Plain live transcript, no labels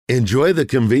Enjoy the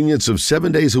convenience of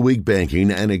 7 days a week banking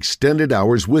and extended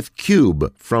hours with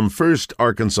Cube from First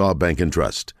Arkansas Bank and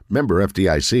Trust. Member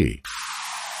FDIC.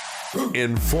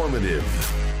 Informative,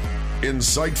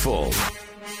 insightful,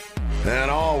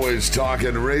 and always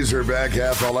talking Razorback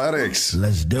athletics.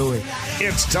 Let's do it.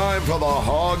 It's time for the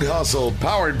Hawg Hustle,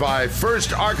 powered by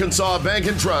First Arkansas Bank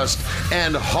and Trust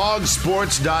and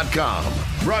hogsports.com.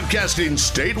 Broadcasting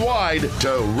statewide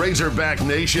to Razorback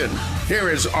Nation. Here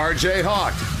is RJ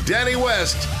Hawk, Danny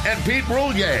West, and Pete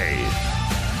Roulier.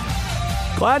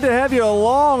 Glad to have you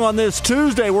along on this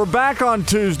Tuesday. We're back on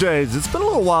Tuesdays. It's been a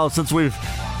little while since we've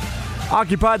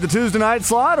occupied the Tuesday night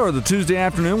slot or the Tuesday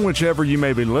afternoon, whichever you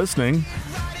may be listening.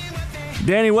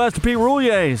 Danny West and Pete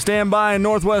Roulier stand by in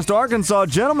Northwest Arkansas.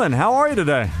 Gentlemen, how are you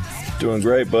today? Doing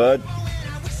great, bud.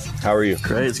 How are you?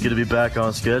 Great. It's good to be back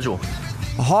on schedule.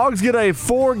 Hogs get a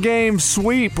 4-game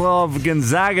sweep of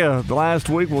Gonzaga last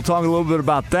week. We'll talk a little bit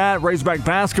about that. Razorback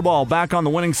basketball back on the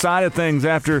winning side of things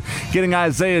after getting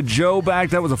Isaiah Joe back.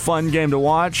 That was a fun game to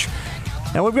watch.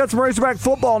 And we've got some Razorback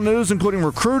football news, including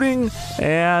recruiting.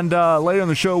 And later in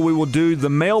the show, we will do the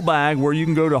mailbag, where you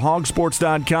can go to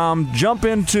hogsports.com, jump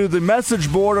into the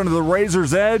message board under the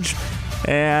Razor's Edge,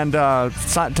 and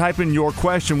type in your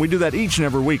question. We do that each and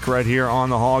every week right here on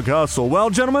the Hawg Hustle. Well,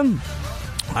 gentlemen,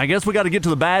 I guess we got to get to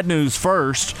the bad news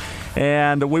first.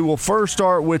 And we will first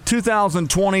start with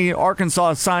 2020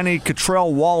 Arkansas signee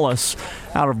Cottrell Wallace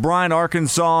out of Bryan,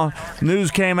 Arkansas. News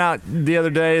came out the other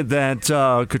day that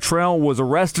Cottrell was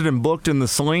arrested and booked in the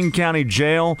Saline County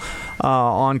Jail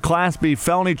on Class B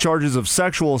felony charges of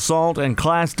sexual assault and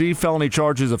Class D felony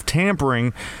charges of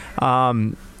tampering.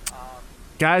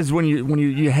 Guys, when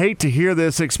you hate to hear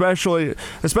this, especially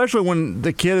when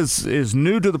the kid is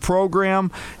new to the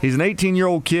program. He's an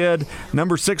 18-year-old kid,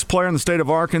 number 6 player in the state of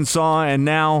Arkansas, and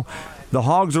now the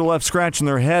Hogs are left scratching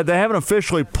their head. They haven't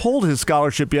officially pulled his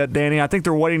scholarship yet, Danny. I think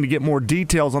they're waiting to get more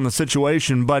details on the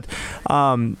situation, but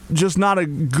just not a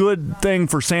good thing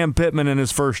for Sam Pittman in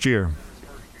his first year.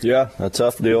 Yeah, a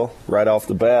tough deal right off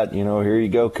the bat. You know, here you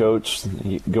go, Coach.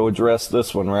 Go address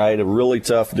this one, right? A really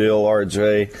tough deal,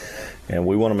 RJ. And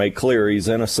we want to make clear he's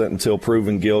innocent until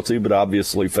proven guilty, but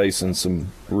obviously facing some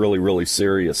really, really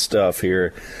serious stuff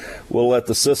here. We'll let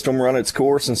the system run its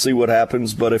course and see what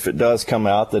happens. But if it does come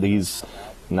out that he's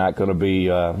not going to be,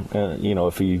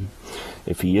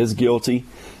 if he is guilty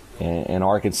and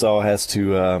Arkansas has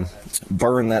to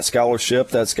burn that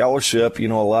scholarship, a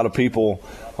lot of people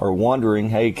are wondering,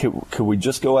 hey, could we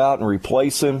just go out and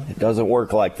replace him? It doesn't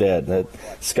work like that. That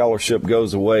scholarship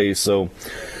goes away. So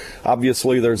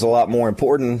obviously, there's a lot more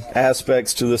important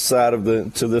aspects to this side of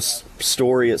to this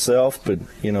story itself, but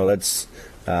that's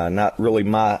not really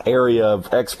my area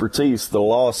of expertise, the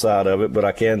law side of it. But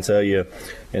I can tell you,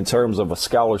 in terms of a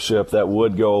scholarship, that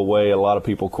would go away. A lot of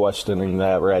people questioning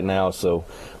that right now. So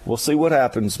we'll see what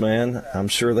happens, man. I'm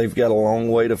sure they've got a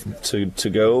long way to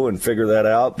go and figure that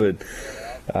out, but.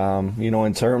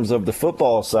 In terms of the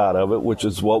football side of it, which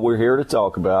is what we're here to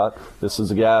talk about, this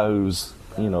is a guy who's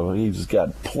he's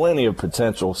got plenty of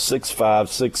potential, 6'5",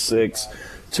 6'6",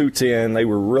 210. They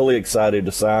were really excited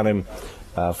to sign him.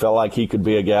 Felt like he could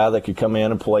be a guy that could come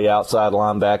in and play outside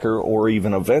linebacker or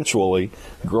even eventually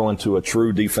grow into a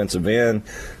true defensive end.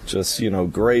 Just,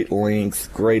 great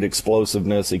length, great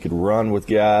explosiveness. He could run with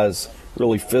guys,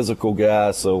 really physical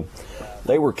guy. So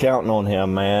they were counting on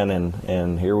him, man,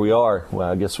 and here we are.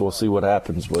 Well, I guess we'll see what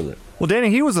happens with it. Well,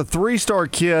 Danny, he was a 3-star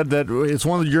kid that is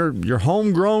one of your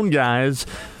homegrown guys.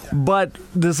 But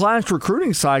this last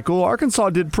recruiting cycle, Arkansas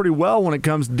did pretty well when it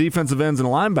comes to defensive ends and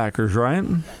linebackers, right?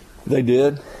 They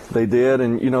did.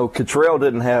 And, Cottrell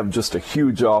didn't have just a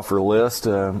huge offer list.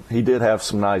 He did have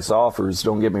some nice offers,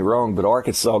 don't get me wrong, but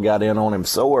Arkansas got in on him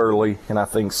so early, and I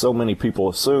think so many people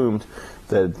assumed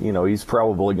that, he's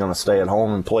probably going to stay at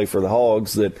home and play for the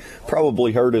Hogs, that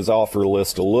probably hurt his offer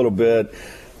list a little bit.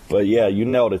 But, yeah, you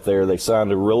nailed it there. They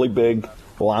signed a really big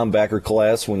linebacker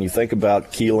class. When you think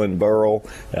about Keelan Burrell,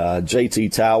 J.T.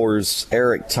 Towers,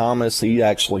 Eric Thomas, he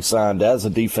actually signed as a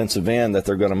defensive end that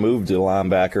they're going to move to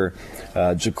linebacker.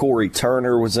 Ja'Cory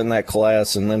Turner was in that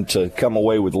class, and then to come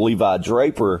away with Levi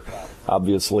Draper,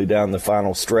 obviously down the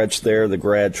final stretch there, the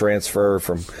grad transfer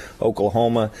from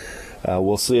Oklahoma.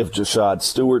 We'll see if Jashad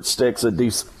Stewart sticks at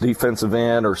defensive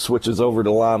end or switches over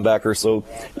to linebacker. So,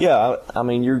 yeah, I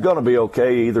mean, you're going to be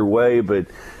okay either way, but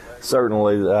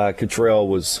certainly Cottrell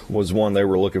was one they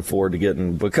were looking forward to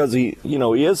getting because he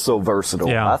is so versatile.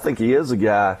 Yeah. I think he is a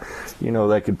guy,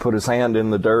 that could put his hand in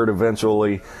the dirt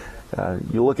eventually.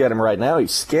 You look at him right now,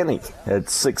 he's skinny at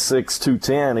 6'6",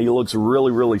 210. He looks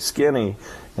really, really skinny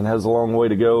and has a long way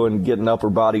to go in getting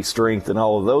upper body strength and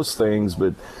all of those things,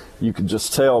 but you could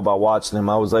just tell by watching him.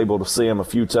 I was able to see him a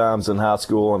few times in high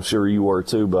school. I'm sure you were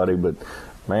too, buddy. But,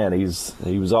 man, he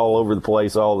was all over the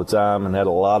place all the time and had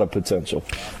a lot of potential.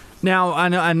 Now,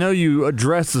 I know you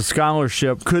addressed the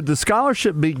scholarship. Could the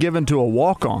scholarship be given to a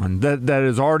walk-on that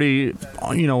is already,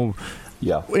 in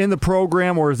the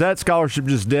program, or is that scholarship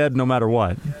just dead no matter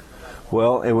what?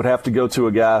 Well, it would have to go to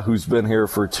a guy who's been here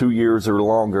for 2 years or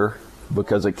longer,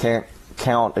 because it can't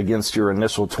count against your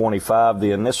initial 25.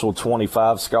 The initial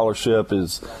 25 scholarship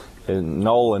is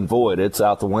null and void. It's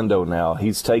out the window now.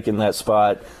 He's taken that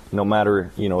spot no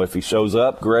matter, if he shows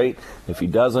up, great. If he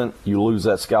doesn't, you lose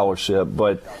that scholarship.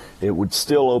 But it would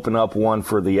still open up one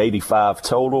for the 85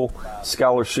 total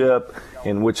scholarship,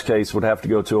 in which case would have to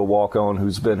go to a walk-on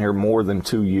who's been here more than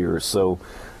 2 years. So,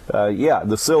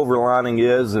 the silver lining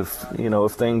is if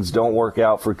things don't work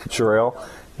out for Cottrell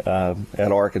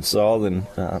at Arkansas, then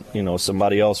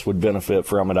somebody else would benefit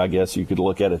from it. I guess you could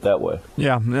look at it that way.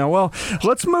 Yeah. Well,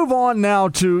 let's move on now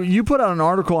to, you put out an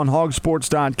article on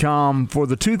hogsports.com for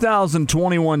the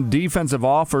 2021 defensive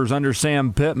offers under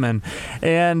Sam Pittman,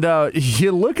 and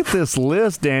you look at this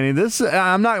list, Danny.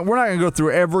 We're not going to go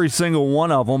through every single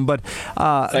one of them, but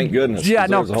thank goodness. Yeah,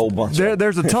 there's a whole bunch.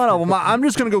 There's a ton of them. I'm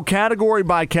just going to go category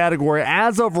by category.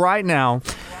 As of right now,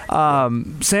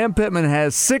 Sam Pittman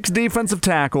has 6 defensive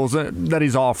tackles that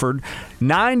he's offered,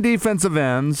 9 defensive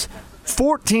ends,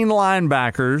 14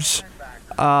 linebackers,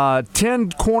 10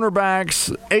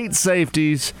 cornerbacks, 8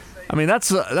 safeties. I mean,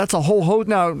 that's a whole host.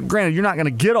 Now, granted, you're not going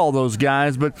to get all those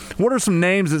guys, but what are some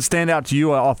names that stand out to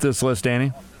you off this list,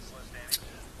 Danny?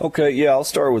 Okay, yeah, I'll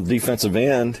start with defensive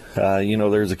end.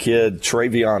 There's a kid,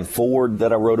 Travion Ford,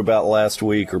 that I wrote about last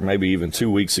week, or maybe even 2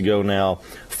 weeks ago now.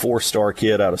 4-star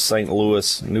kid out of St.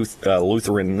 Louis,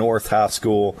 Lutheran North High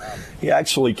School. He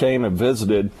actually came and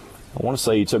visited. I want to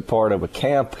say he took part of a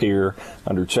camp here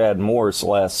under Chad Morris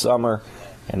last summer,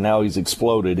 and now he's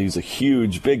exploded. He's a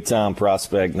huge, big-time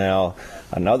prospect now.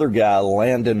 Another guy,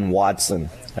 Landon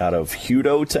Watson, out of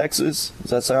Hutto, Texas.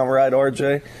 Does that sound right,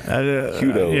 RJ? Hutto,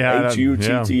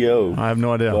 Hutto. I have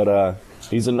no idea. But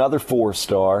he's another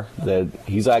 4-star that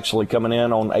he's actually coming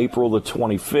in on April the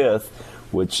 25th,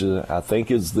 which I think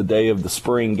is the day of the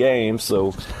spring game.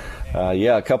 So,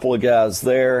 a couple of guys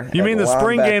there. You mean the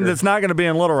spring game that's not going to be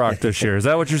in Little Rock this year? Is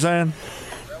that what you're saying?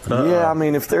 Yeah, I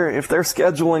mean, if they're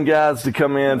scheduling guys to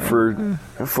come in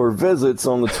for visits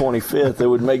on the 25th, it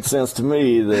would make sense to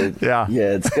me that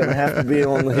it's going to have to be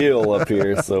on the hill up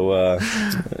here. So I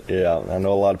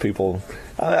know a lot of people.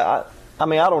 I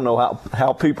don't know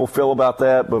how people feel about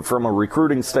that, but from a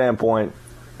recruiting standpoint,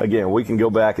 again, we can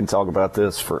go back and talk about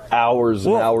this for hours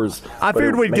and hours. I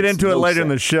figured we'd get into it later in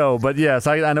the show, but yes,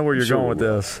 I know where you're going with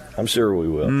this. I'm sure we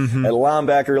will. Mm-hmm. At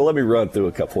linebacker, let me run through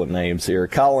a couple of names here.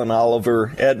 Colin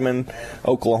Oliver, Edmond,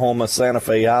 Oklahoma, Santa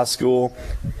Fe High School.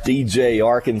 DJ,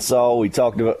 Arkansas. We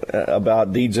talked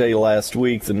about DJ last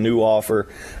week, the new offer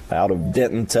out of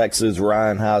Denton, Texas,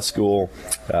 Ryan High School.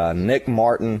 Nick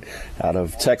Martin out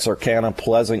of Texarkana,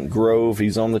 Pleasant Grove.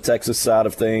 He's on the Texas side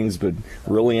of things, but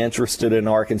really interested in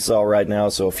Arkansas right now.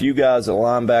 So a few guys at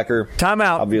linebacker. Time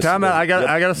out. I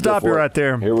got to stop you right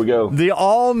there. Here we go. The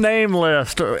all-name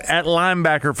list at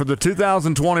linebacker for the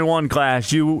 2021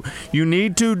 class. You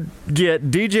need to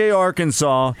get DJ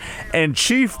Arkansas and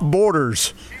Chief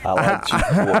Borders. I like Chief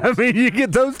Borders. I mean, you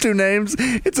get those two names,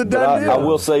 it's a done deal. I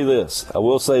will say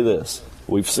this.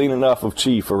 We've seen enough of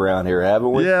Chief around here,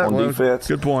 haven't we? Yeah, on defense.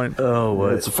 Good point. Oh,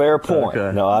 wait. It's a fair point.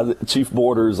 Okay. No, Chief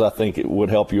Borders, I think it would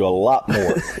help you a lot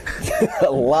more,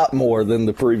 a lot more than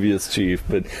the previous Chief.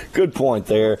 But good point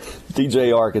there.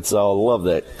 DJ Arkansas, love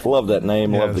that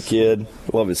name, yes. Love the kid,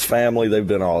 love his family. They've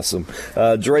been awesome.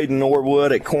 Drayden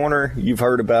Norwood at corner, you've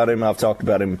heard about him. I've talked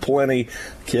about him plenty.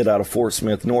 Kid out of Fort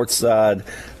Smith Northside.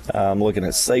 I'm looking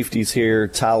at safeties here.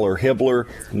 Tyler Hibbler,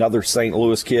 another St.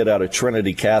 Louis kid out of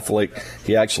Trinity Catholic.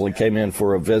 He actually came in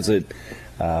for a visit.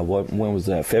 When was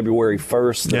that? February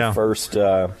 1st, the first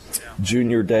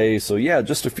junior day. So,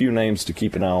 just a few names to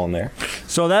keep an eye on there.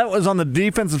 So that was on the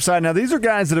defensive side. Now, these are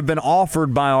guys that have been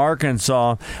offered by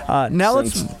Arkansas.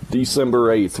 Since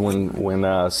December 8th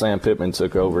when Sam Pittman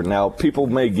took over. Now, people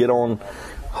may get on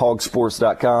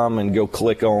hogsports.com and go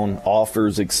click on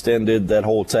offers extended, that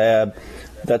whole tab.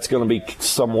 That's going to be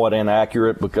somewhat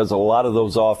inaccurate because a lot of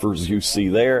those offers you see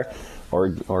there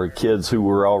are kids who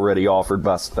were already offered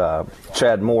by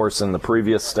Chad Morris and the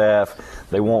previous staff.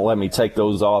 they won't let me take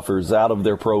those offers out of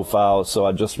their profile, so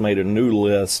I just made a new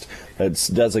list that's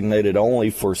designated only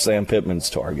for Sam Pittman's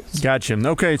targets. Gotcha.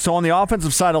 Okay, so on the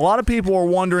offensive side, a lot of people are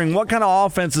wondering what kind of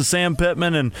offense is Sam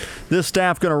Pittman and this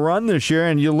staff going to run this year,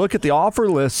 and you look at the offer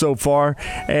list so far,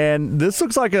 and this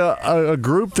looks like a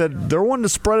group that they're wanting to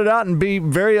spread it out and be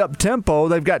very up-tempo.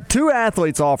 They've got 2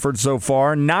 athletes offered so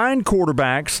far, 9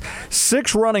 quarterbacks,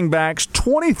 6 running backs,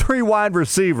 23 wide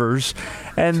receivers,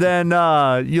 and then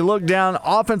you look down,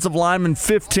 offensive linemen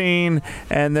 15,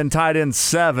 and then tight end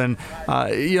 7.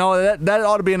 That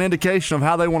ought to be an indication of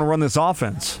how they want to run this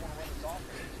offense.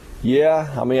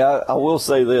 Yeah, I mean, I will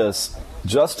say this.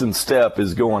 Justin Stepp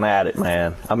is going at it,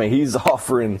 man. I mean, he's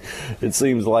offering, it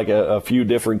seems like a few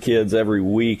different kids every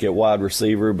week at wide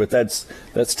receiver, but that's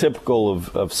typical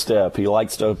of Stepp. He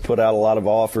likes to put out a lot of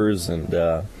offers and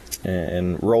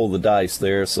roll the dice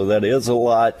there, so that is a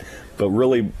lot. But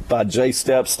really, by Jay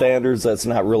Stepp standards, that's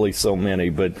not really so many.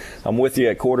 But I'm with you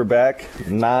at quarterback.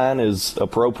 9 is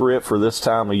appropriate for this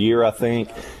time of year, I think.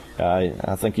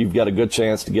 I think you've got a good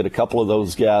chance to get a couple of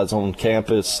those guys on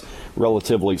campus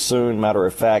relatively soon. Matter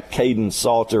of fact, Caden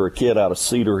Salter, a kid out of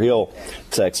Cedar Hill,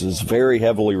 Texas, very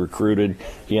heavily recruited.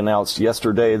 He announced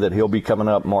yesterday that he'll be coming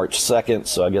up March 2nd,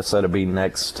 so I guess that'll be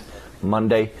next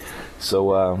Monday.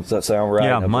 So does that sound right?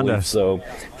 Yeah, I Monday. believe so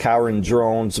Kyron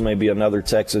Drones may be another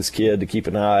Texas kid to keep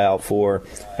an eye out for,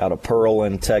 out of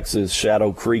Pearland, Texas,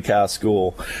 Shadow Creek High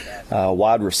School.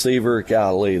 Wide receiver,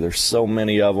 golly, there's so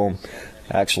many of them.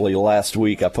 Actually, last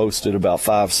week I posted about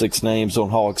 5-6 names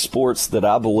on Hawg Sports that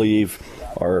I believe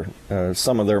are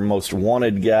some of their most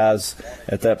wanted guys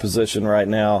at that position right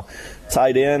now.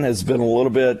 Tight end has been a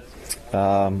little bit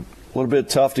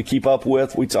tough to keep up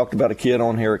with. We talked about a kid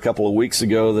on here a couple of weeks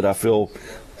ago that I feel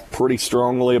pretty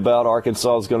strongly about.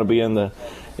 Arkansas is going to be in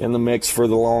the mix for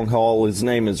the long haul. His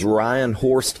name is Ryan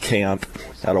Horstkamp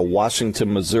out of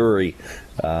Washington, Missouri.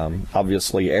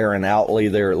 Obviously, Aaron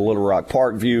Outley there at Little Rock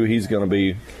Parkview, he's going to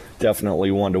be definitely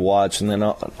one to watch. And then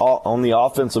on the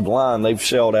offensive line, they've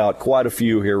shelled out quite a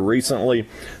few here recently.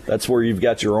 That's where you've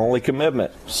got your only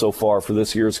commitment so far for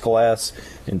this year's class,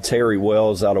 in Terry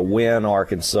Wells out of Wynne,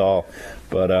 Arkansas.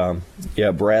 But,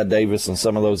 Brad Davis and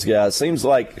some of those guys. Seems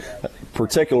like,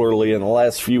 particularly in the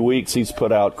last few weeks, he's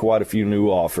put out quite a few new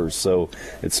offers. So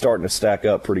it's starting to stack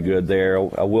up pretty good there.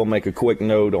 I will make a quick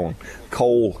note on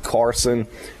Cole Carson,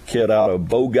 kid out of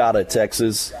Bogota,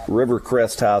 Texas,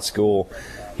 Rivercrest High School.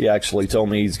 He actually told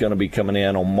me he's going to be coming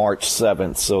in on March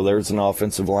 7th. So there's an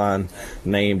offensive line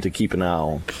name to keep an eye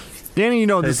on. Danny,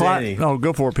 this Danny. line. Oh,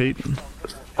 go for it, Pete.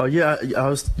 Oh yeah,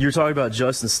 you were talking about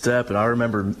Justin Stepp, and I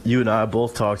remember you and I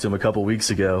both talked to him a couple weeks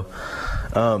ago.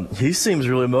 He seems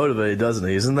really motivated, doesn't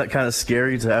he? Isn't that kind of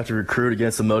scary to have to recruit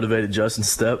against a motivated Justin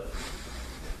Stepp?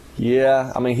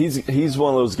 Yeah, I mean, he's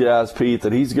one of those guys, Pete,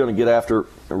 that he's going to get after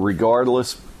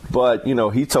regardless. But,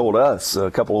 he told us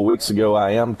a couple of weeks ago,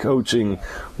 I am coaching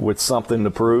with something to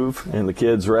prove, and the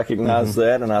kids recognize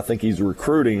that, and I think he's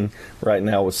recruiting right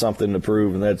now with something to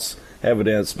prove, and that's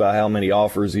evidenced by how many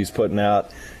offers he's putting out.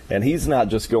 And he's not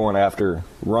just going after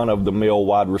run-of-the-mill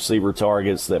wide receiver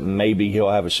targets that maybe he'll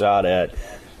have a shot at.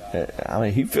 I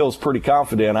mean, he feels pretty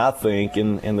confident, I think,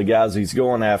 in the guys he's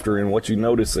going after. And what you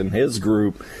notice in his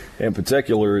group in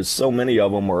particular is so many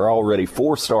of them are already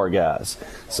 4-star guys.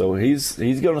 So he's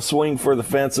going to swing for the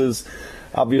fences.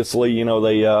 Obviously,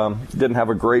 they didn't have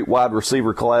a great wide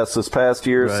receiver class this past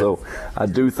year. Right. So I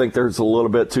do think there's a little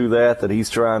bit to that he's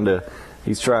trying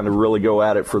to really go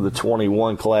at it for the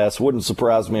 21 class. Wouldn't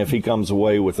surprise me if he comes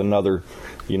away with another,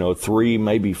 3,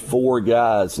 maybe 4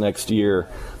 guys next year,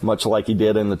 much like he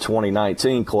did in the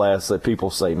 2019 class, that people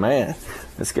say, man,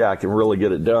 this guy can really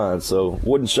get it done. So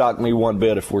wouldn't shock me one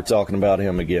bit if we're talking about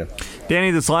him again.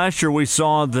 Danny, this last year we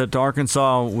saw that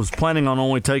Arkansas was planning on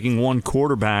only taking one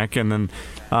quarterback, and then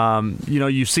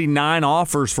you see 9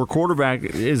 offers for quarterback. Do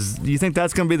you think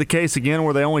that's going to be the case again,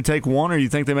 where they only take one, or do you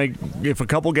think if a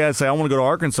couple guys say, I want to go to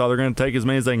Arkansas, they're going to take as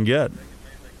many as they can get?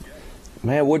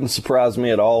 Man, it wouldn't surprise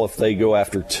me at all if they go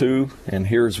after 2, and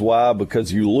here's why: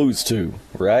 because you lose 2,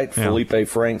 right? Yeah. Felipe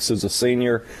Franks is a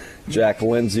senior, Jack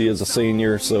Lindsay is a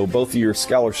senior, so both of your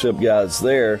scholarship guys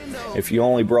there. If you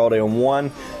only brought in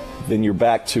 1, then you're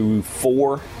back to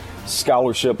 4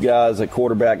 scholarship guys at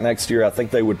quarterback next year. I think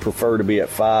they would prefer to be at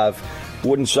 5.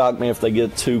 Wouldn't shock me if they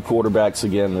get 2 quarterbacks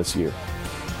again this year.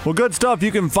 Well, good stuff.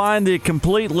 You can find the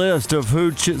complete list of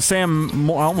who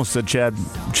I almost said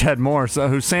Chad Morris,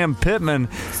 who Sam Pittman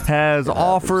has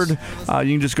offered. You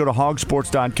can just go to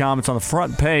hogsports.com. It's on the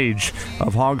front page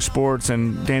of Hog Sports,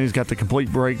 and Danny's got the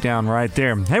complete breakdown right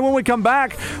there. Hey, when we come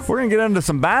back, we're going to get into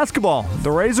some basketball. The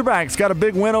Razorbacks got a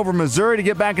big win over Missouri to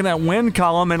get back in that win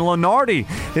column, and Lenardi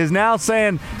is now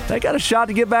saying they got a shot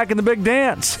to get back in the big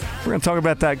dance. We're going to talk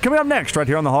about that coming up next right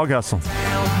here on the Hog Hustle.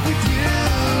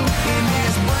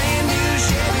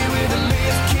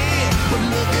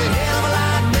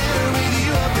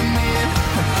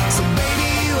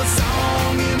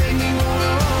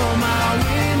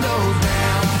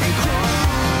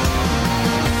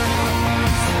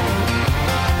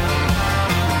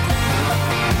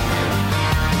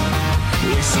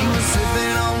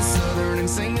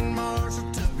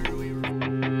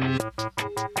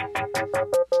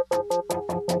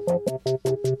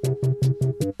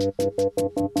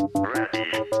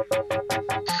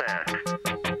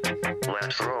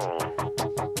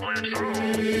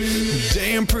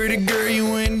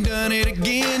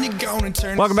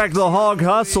 Welcome back to the Hog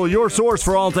Hustle, your source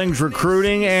for all things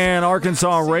recruiting and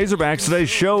Arkansas Razorbacks. Today's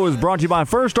show is brought to you by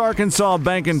First Arkansas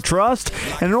Bank and Trust.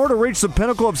 And in order to reach the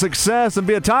pinnacle of success and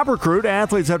be a top recruit,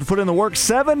 athletes have to put in the work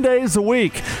 7 days a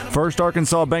week. First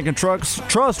Arkansas Bank and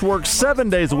Trust works 7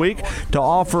 days a week to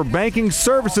offer banking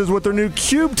services with their new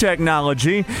Cube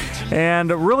technology. And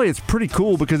really, it's pretty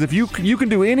cool because if you can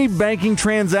do any banking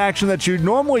transaction that you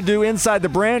normally do inside the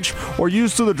branch or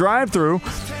use through the drive-thru,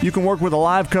 you can work with a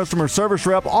live customer service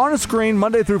rep on a screen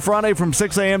Monday through Friday from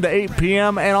 6 a.m. to 8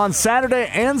 p.m. and on Saturday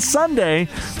and Sunday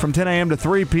from 10 a.m. to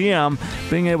 3 p.m.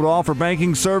 Being able to offer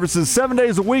banking services 7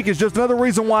 days a week is just another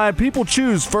reason why people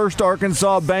choose First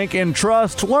Arkansas Bank and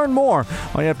Trust. To learn more,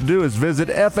 all you have to do is visit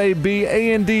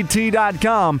FABANDT.com.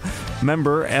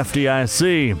 Member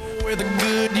FDIC.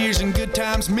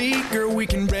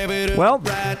 Well,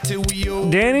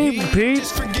 Danny, Pete,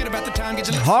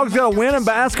 Hogs got a win in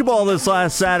basketball this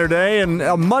last Saturday, and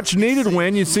a much-needed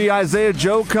win. You see Isaiah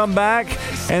Joe come back,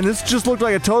 and this just looked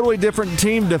like a totally different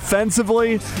team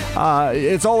defensively.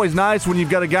 It's always nice when you've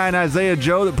got a guy in Isaiah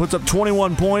Joe that puts up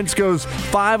 21 points, goes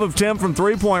 5 of 10 from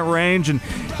three-point range, and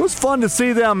it was fun to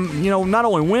see them, not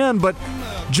only win, but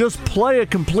just play a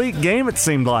complete game, it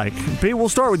seemed like. Pete, we'll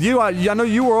start with you. I know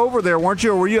you were over there, weren't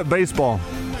you, or were you at baseball?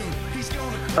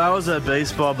 I was at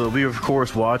baseball, but we were, of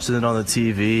course, watching it on the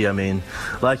TV. I mean,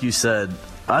 like you said,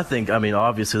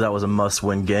 obviously that was a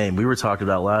must-win game. We were talking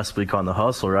about last week on the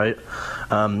Hustle, right?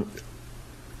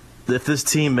 If this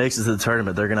team makes it to the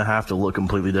tournament, they're going to have to look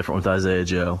completely different with Isaiah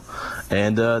Joe.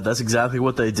 And that's exactly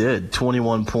what they did.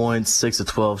 21 points, 6 of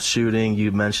 12 shooting.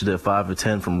 You mentioned it, 5 of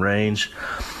 10 from range.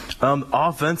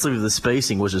 Offensively, the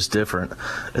spacing was just different.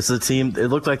 It's the team. It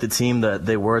looked like the team that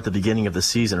they were at the beginning of the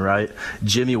season, right?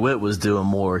 Jimmy Witt was doing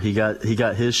more. He got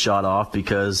his shot off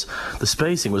because the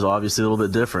spacing was obviously a little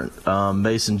bit different.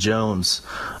 Mason Jones,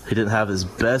 he didn't have his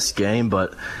best game,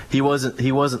 but he wasn't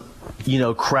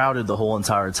crowded the whole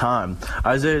entire time.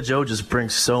 Isaiah Joe just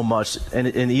brings so much, and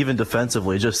even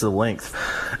defensively, just the length.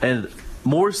 And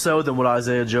more so than what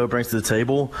Isaiah Joe brings to the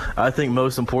table, I think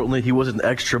most importantly, he was an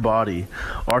extra body.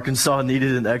 Arkansas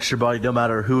needed an extra body no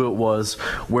matter who it was,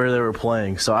 where they were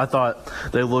playing. So I thought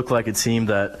they looked like a team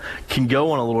that can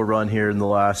go on a little run here in the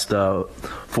last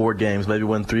 4 games, maybe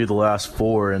win 3 of the last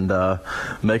 4 and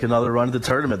make another run at the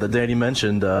tournament that Danny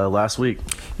mentioned last week.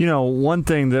 One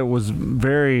thing that was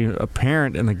very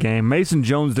apparent in the game, Mason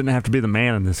Jones didn't have to be the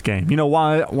man in this game.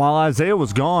 While Isaiah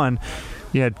was gone,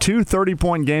 you had 2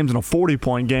 30-point games and a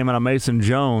 40-point game out of Mason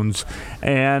Jones,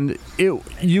 and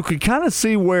you could kind of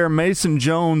see where Mason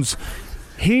Jones,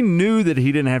 he knew that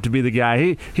he didn't have to be the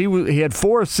guy. He had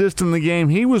 4 assists in the game.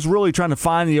 He was really trying to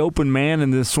find the open man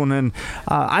in this one, and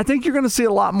I think you're going to see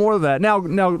a lot more of that.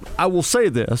 Now I will say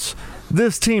this.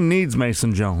 This team needs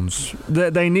Mason Jones.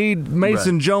 They need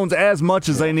Mason Jones as much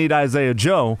as they need Isaiah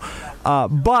Joe,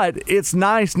 but it's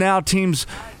nice now teams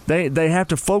 – They have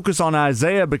to focus on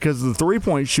Isaiah because of the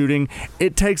three-point shooting.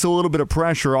 It takes a little bit of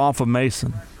pressure off of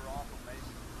Mason.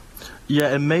 Yeah,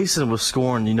 and Mason was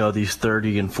scoring, these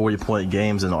 30 and 40-point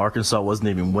games, and Arkansas wasn't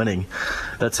even winning.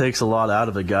 That takes a lot out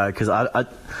of a guy because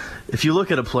if you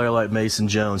look at a player like Mason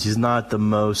Jones, he's not the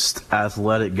most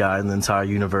athletic guy in the entire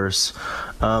universe.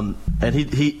 And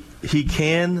he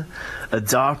can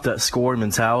adopt that scoring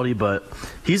mentality, but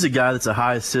he's a guy that's a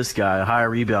high assist guy, a high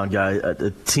rebound guy,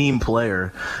 a team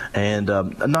player. And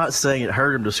I'm not saying it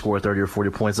hurt him to score 30 or 40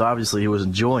 points. Obviously, he was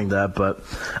enjoying that, but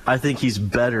I think he's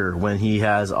better when he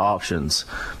has options,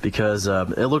 because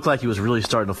it looked like he was really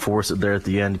starting to force it there at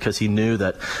the end, because he knew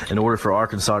that in order for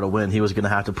Arkansas to win, he was going to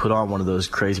have to put on one of those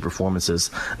crazy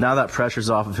performances. Now that pressure's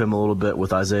off of him a little bit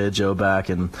with Isaiah Joe back,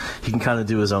 and he can kind of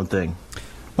do his own thing.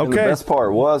 Okay. And the best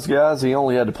part was, guys, he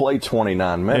only had to play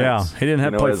 29 minutes. Yeah, he didn't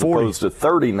have to play 40. As opposed to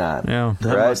 39. Yeah.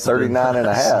 Right? 39 and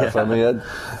a half. Yeah. I mean,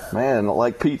 man,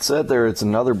 like Pete said there, it's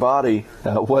another body.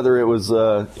 Whether it was,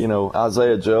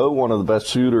 Isaiah Joe, one of the best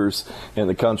shooters in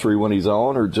the country when he's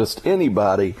on, or just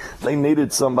anybody, they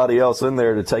needed somebody else in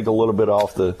there to take a little bit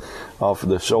off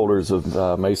the shoulders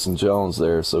of Mason Jones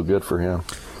there. So good for him.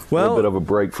 Well, a little bit of a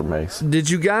break for Mace. Did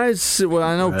you guys, well,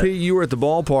 I know, Pete, you were at the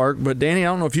ballpark, but Danny, I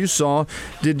don't know if you saw,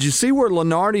 did you see where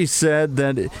Lenardi said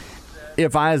that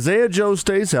if Isaiah Joe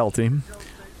stays healthy,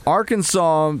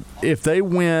 Arkansas, if they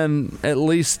win at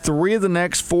least 3 of the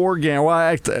next 4 games,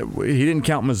 well, he didn't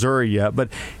count Missouri yet, but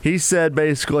he said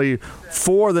basically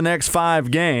 4 of the next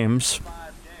 5 games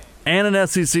and an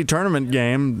SEC tournament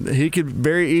game, he could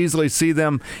very easily see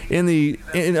them in the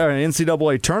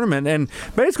NCAA tournament. And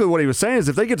basically what he was saying is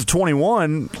if they get to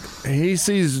 21, he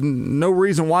sees no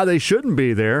reason why they shouldn't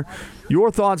be there. Your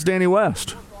thoughts, Danny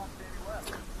West?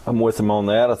 I'm with him on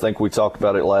that. I think we talked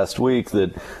about it last week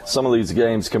that some of these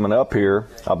games coming up here,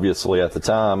 obviously at the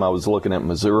time I was looking at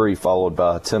Missouri followed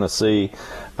by Tennessee.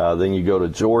 Then you go to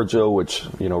Georgia, which,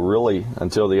 really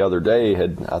until the other day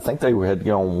I think they had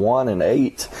gone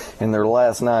 1-8 in their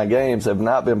last 9 games, have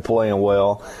not been playing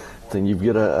well. Then you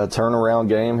get a turnaround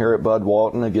game here at Bud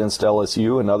Walton against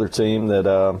LSU, another team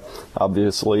that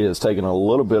obviously has taken a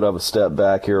little bit of a step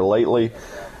back here lately.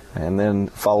 And then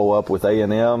follow up with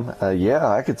A&M. Yeah,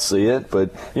 I could see it.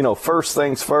 But, first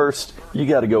things first, you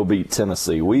got to go beat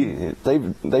Tennessee.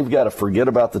 They've got to forget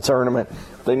about the tournament.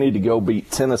 They need to go beat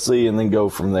Tennessee and then go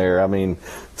from there. I mean,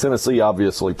 Tennessee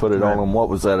obviously put it on them. What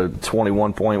was that, a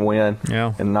 21-point win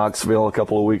in Knoxville a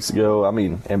couple of weeks ago? I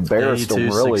mean, embarrassed them,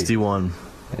 really. 61.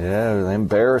 Yeah, they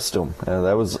embarrassed them.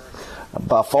 That was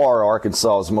by far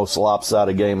Arkansas's most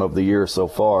lopsided game of the year so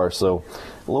far. So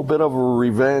a little bit of a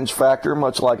revenge factor,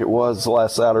 much like it was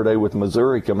last Saturday with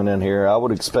Missouri coming in here. I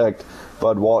would expect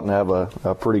Bud Walton to have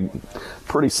a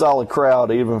pretty solid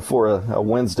crowd, even for a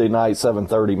Wednesday night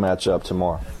 7:30 matchup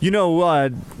tomorrow.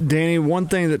 Danny, one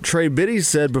thing that Trey Biddy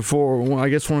said before, I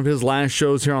guess one of his last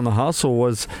shows here on The Hustle,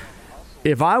 was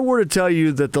if I were to tell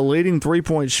you that the leading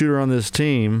three-point shooter on this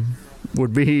team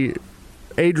would be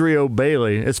Adrio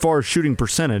Bailey, as far as shooting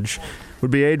percentage,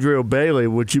 would be Adrio Bailey,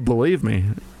 would you believe me?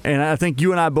 And I think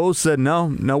you and I both said no,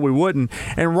 we wouldn't.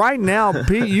 And right now,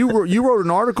 Pete, you wrote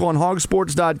an article on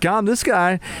hogsports.com. This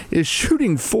guy is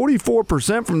shooting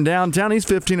 44% from downtown. He's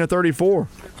 15 of 34.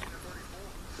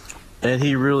 And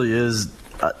he really is.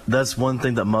 That's one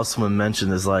thing that Musselman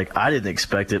mentioned is, I didn't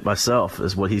expect it myself,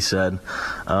 is what he said.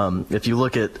 If you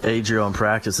look at Adrio in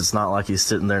practice, it's not like he's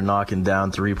sitting there knocking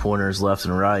down three-pointers left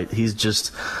and right. He's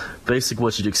just basically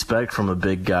what you'd expect from a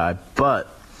big guy. But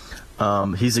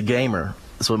he's a gamer.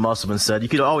 That's what Musselman said. You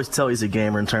could always tell he's a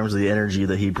gamer in terms of the energy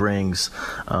that he brings,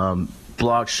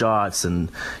 block shots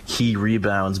and key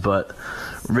rebounds. But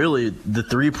really, the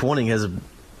three-pointing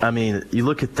you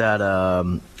look at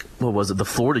that, what was it, the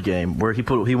Florida game, where he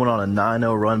went on a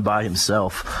 9-0 run by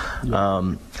himself.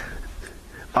 Yeah.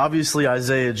 Obviously,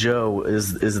 Isaiah Joe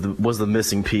was the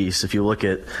missing piece. If you look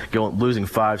at losing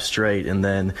 5 straight and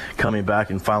then coming back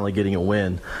and finally getting a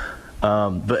win.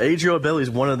 But Adrio Bailey is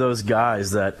one of those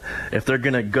guys that if they're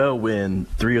going to go win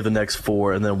 3 of the next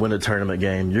 4 and then win a tournament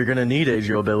game, you're going to need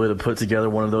Adrio Bailey to put together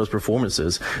one of those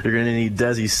performances. You're going to need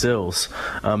Desi Sills,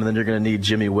 and then you're going to need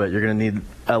Jimmy Witt. You're going to need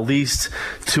at least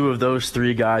 2 of those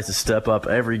 3 guys to step up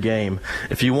every game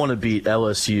if you want to beat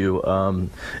LSU.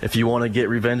 If you want to get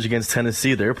revenge against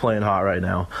Tennessee, they're playing hot right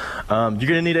now. You're going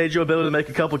to need Adrio Bailey to make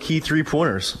a couple key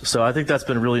 3-pointers. So I think that's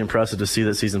been really impressive to see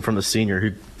this season from the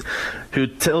senior who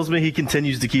tells me he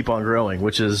continues to keep on growing,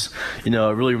 which is,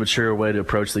 a really mature way to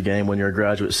approach the game when you're a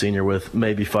graduate senior with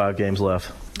maybe 5 games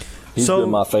left. He's been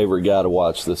my favorite guy to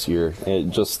watch this year.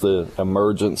 Just the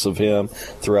emergence of him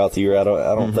throughout the year. I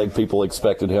don't think people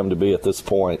expected him to be at this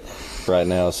point right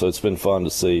now, so it's been fun to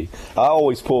see. I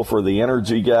always pull for the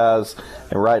energy guys,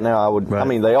 and right now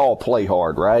they all play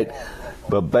hard, right?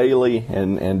 But Bailey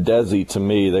and Desi, to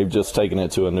me, they've just taken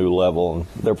it to a new level, and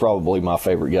they're probably my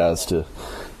favorite guys to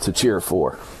cheer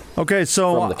for. Okay,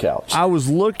 so from the couch. I was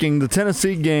looking. The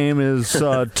Tennessee game is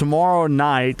tomorrow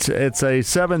night. It's a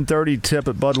 7:30 tip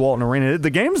at Bud Walton Arena. The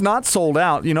game's not sold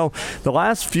out. You know, the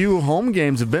last few home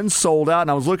games have been sold out,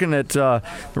 and I was looking at the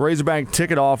Razorback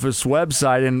Ticket Office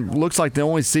website, and it looks like the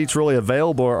only seats really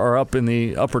available are up in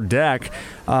the upper deck.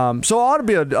 So it ought to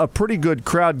be a pretty good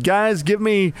crowd. Guys, give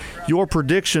me your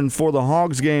prediction for the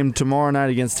Hogs game tomorrow night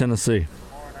against Tennessee.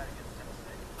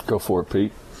 Go for it,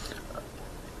 Pete.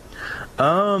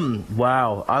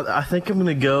 Wow. I think I'm going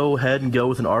to go ahead and go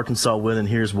with an Arkansas win, and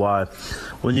here's why.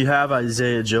 When you have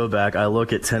Isaiah Joe back, I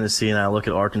look at Tennessee and I look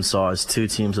at Arkansas as two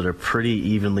teams that are pretty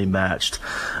evenly matched,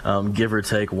 give or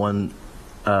take one.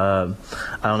 I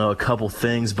don't know, a couple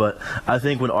things, but I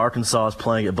think when Arkansas is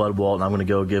playing at Bud Walton, I'm going to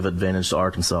go give advantage to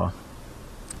Arkansas.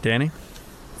 Danny?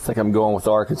 I think I'm going with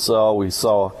Arkansas. We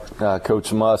saw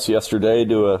Coach Muss yesterday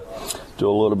do a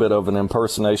little bit of an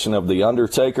impersonation of The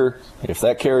Undertaker. If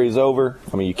that carries over,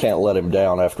 I mean, you can't let him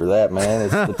down after that, man.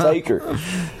 It's the Taker.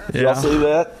 Did y'all see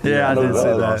that? Yeah, I did see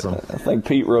that. Awesome. I think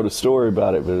Pete wrote a story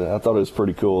about it, but I thought it was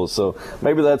pretty cool. So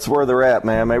maybe that's where they're at,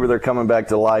 man. Maybe they're coming back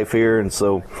to life here, and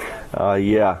so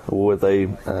with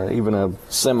even a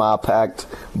semi-packed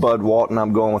Bud Walton,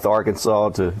 I'm going with Arkansas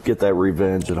to get that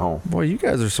revenge at home. Boy, you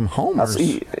guys are some homers. I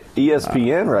see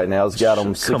ESPN right now has got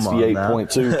them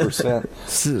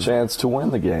 68.2% chance to win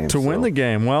the game. Win the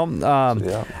game. Well,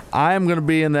 I am going to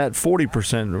be in that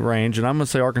 40% range, and I'm going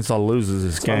to say Arkansas loses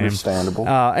this game. Understandable.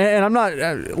 And I'm not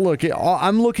look.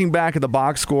 I'm looking back at the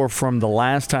box score from the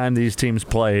last time these teams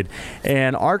played,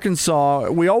 and Arkansas.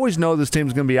 We always know this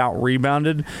team's going to be out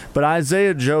rebounded, but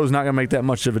Isaiah Joe's not going to make that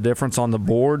much of a difference on the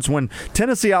boards. When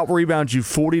Tennessee out rebounds you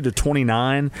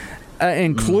 40-29.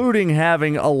 Including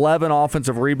having 11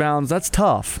 offensive rebounds, that's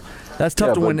tough. That's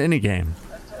tough to win any game.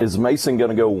 Is Mason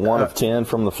going to go 1 of 10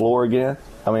 from the floor again?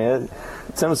 I mean,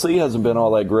 Tennessee hasn't been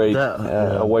all that great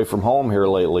away from home here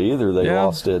lately either. They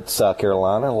lost at South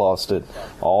Carolina, lost at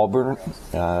Auburn.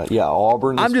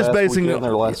 Auburn. I'm just basing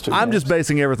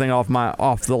everything off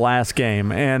the last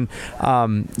game, and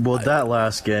that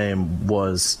last game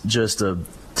was just a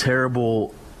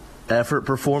terrible effort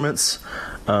performance.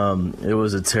 It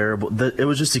was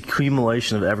just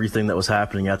accumulation of everything that was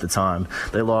happening at the time.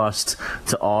 They lost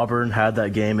to Auburn, had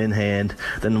that game in hand,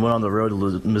 then went on the road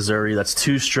to Missouri. That's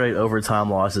 2 straight overtime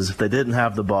losses. If they didn't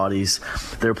have the bodies,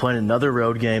 they were playing another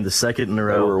road game, the second in a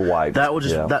row. They were wiped. That was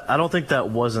just. I don't think that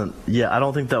was a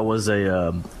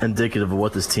indicative of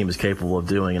what this team is capable of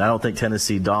doing. And I don't think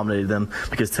Tennessee dominated them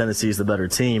because Tennessee is the better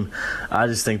team. I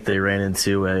just think they ran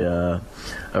into a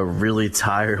really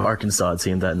tired Arkansas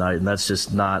team that night, and that's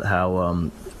just not how.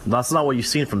 That's not what you've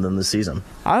seen from them this season.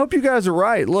 I hope you guys are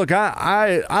right. Look,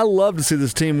 I love to see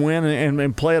this team win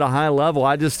and play at a high level.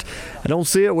 I don't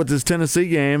see it with this Tennessee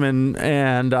game,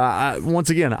 and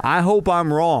once again, I hope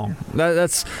I'm wrong.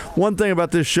 That's one thing about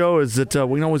this show is that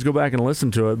we can always go back and listen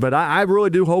to it, but I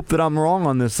really do hope that I'm wrong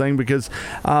on this thing because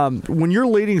when your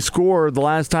leading scorer the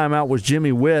last time out was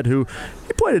Jimmy Witt, who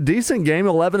he played a decent game,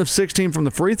 11 of 16 from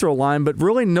the free throw line, but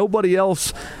really nobody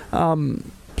else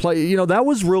that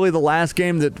was really the last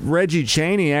game that Reggie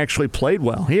Chaney actually played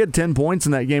well. He had 10 points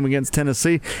in that game against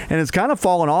Tennessee, and it's kind of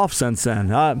fallen off since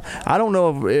then. I don't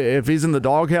know if he's in the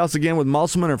doghouse again with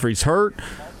Musselman or if he's hurt,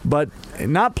 but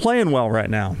not playing well right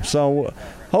now. So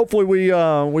hopefully we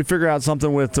figure out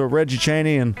something with Reggie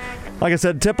Chaney. And like I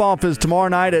said, tip-off is tomorrow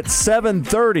night at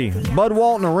 7:30, Bud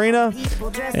Walton Arena.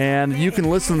 And you can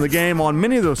listen to the game on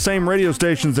many of those same radio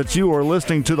stations that you are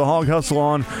listening to the Hog Hustle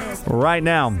on right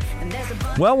now.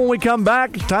 Well, when we come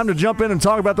back, time to jump in and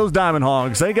talk about those Diamond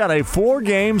Hogs. They got a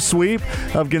 4-game sweep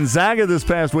of Gonzaga this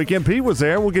past weekend. Pete was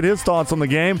there. We'll get his thoughts on the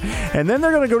game. And then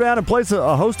they're going to go down and play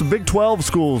a host of Big 12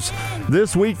 schools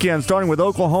this weekend, starting with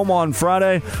Oklahoma on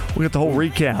Friday. We'll get the whole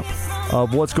recap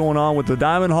of what's going on with the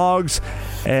Diamond Hogs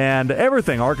and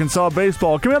everything Arkansas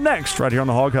baseball. Coming up next, right here on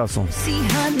the Hog Hustle. See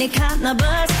honey caught my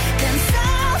bus, then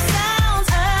sounds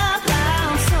up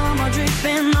loud. Some are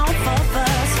dripping off of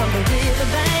us from the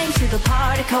riverbank to the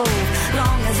party cove.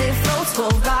 Long as it floats, we'll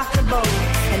rock the boat.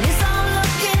 And it's all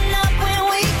looking up when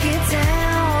we get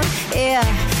down,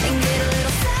 and get a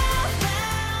little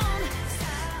southbound.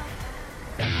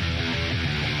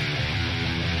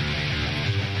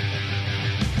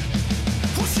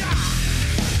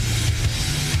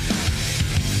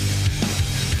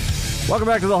 Welcome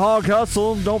back to the Hog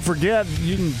Hustle. Don't forget,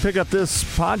 you can pick up this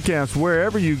podcast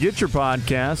wherever you get your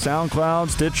podcasts, SoundCloud,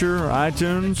 Stitcher,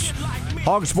 iTunes,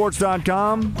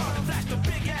 hogsports.com.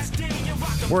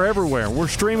 We're everywhere. We're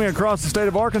streaming across the state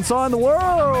of Arkansas and the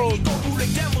world.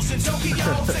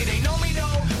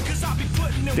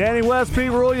 Danny West,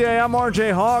 Pete Roulier, I'm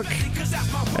RJ Hawk.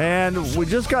 And we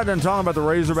just got done talking about the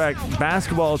Razorback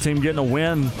basketball team getting a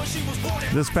win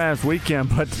this past weekend,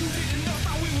 but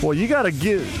well, you got to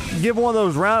give one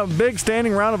of those big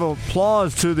standing round of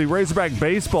applause to the Razorback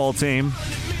baseball team.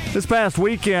 This past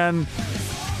weekend,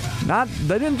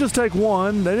 they didn't just take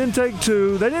one, they didn't take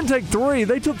two, they didn't take three,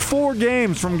 they took 4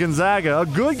 games from Gonzaga, a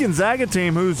good Gonzaga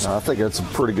team who's... I think it's a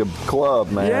pretty good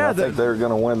club, man. Yeah, I think they're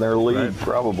going to win their league,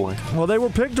 probably. Well, they were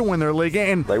picked to win their league,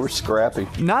 and... They were scrappy.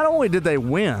 Not only did they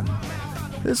win,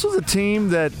 this was a team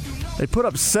that they put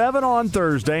up 7 on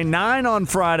Thursday, 9 on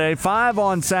Friday, 5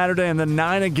 on Saturday, and then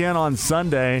 9 again on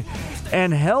Sunday,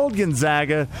 and held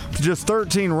Gonzaga to just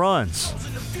 13 runs.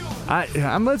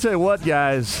 I'm going to tell you what,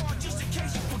 guys...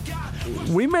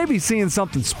 We may be seeing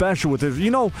something special with this.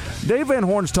 You know, Dave Van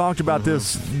Horn's talked about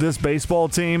this baseball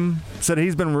team, said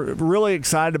he's been really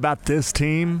excited about this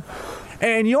team.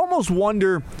 And you almost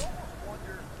wonder,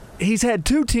 he's had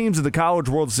 2 teams in the College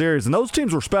World Series, and those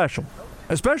teams were special,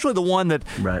 especially the one that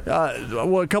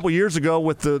a couple years ago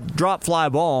with the drop fly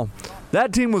ball.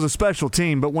 That team was a special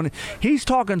team, but when he's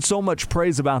talking so much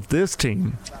praise about this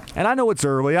team, and I know it's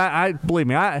early, I believe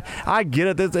me, I get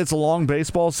it, it's a long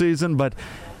baseball season, but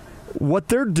what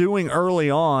they're doing early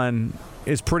on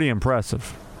is pretty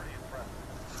impressive.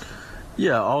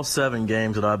 Yeah, all 7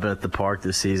 games that I've been at the park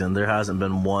this season, there hasn't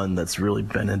been one that's really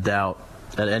been in doubt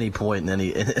at any point in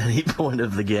any point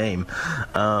of the game.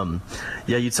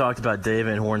 You talked about Dave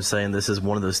Van Horn saying this is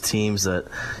one of those teams that,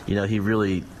 he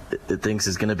really thinks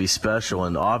is going to be special,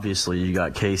 and obviously you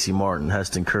got Casey Martin,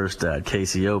 Heston Kjerstad,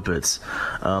 Casey Opitz,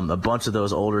 a bunch of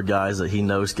those older guys that he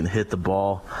knows can hit the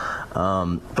ball.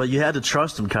 But you had to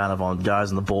trust him kind of on guys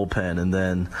in the bullpen, and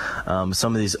then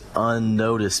some of these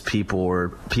unnoticed people or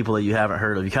people that you haven't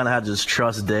heard of. You kind of had to just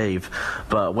trust Dave.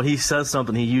 But when he says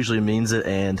something, he usually means it,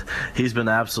 and he's been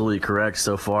absolutely correct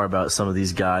so far about some of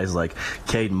these guys like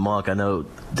Caden Monk. I know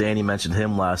Danny mentioned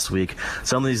him last week.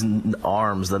 Some of these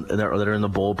arms that are in the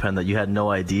bullpen that you had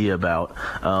no idea about.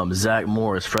 Zach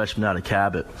Morris, freshman out of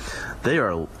Cabot. They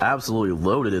are absolutely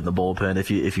loaded in the bullpen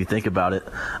if you think about it.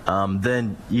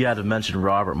 Then you had to mention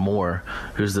Robert Moore,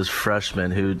 who's this freshman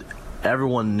who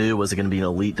everyone knew was going to be an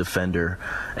elite defender,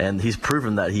 and he's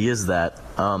proven that he is that.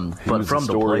 But from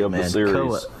the plate, man,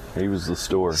 he was the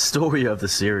story of the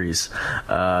series.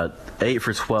 8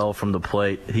 for 12 from the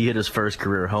plate. He hit his first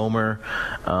career homer.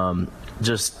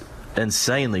 Just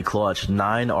insanely clutch.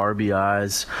 9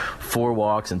 RBIs, 4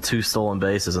 walks, and 2 stolen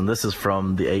bases, and this is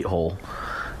from the 8-hole.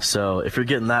 So if you're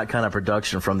getting that kind of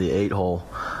production from the 8-hole,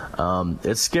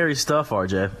 it's scary stuff,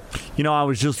 RJ. I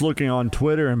was just looking on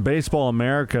Twitter, and Baseball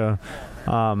America,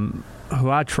 who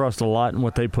I trust a lot in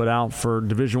what they put out for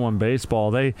Division I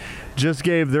baseball, they just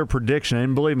gave their prediction.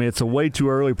 And believe me, it's a way too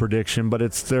early prediction, but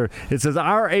it says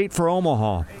our 8 for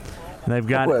Omaha. And they've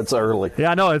got it's early. Yeah,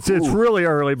 I know it's really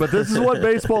early, but this is what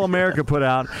Baseball America put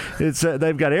out. It's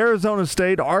they've got Arizona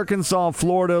State, Arkansas,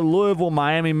 Florida, Louisville,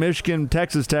 Miami, Michigan,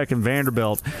 Texas Tech, and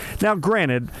Vanderbilt. Now,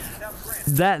 granted,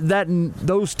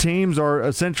 those teams are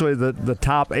essentially the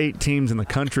top 8 teams in the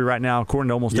country right now, according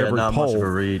to almost every not poll. Much of a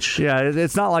reach. Yeah,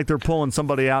 it's not like they're pulling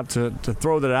somebody out to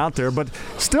throw that out there, but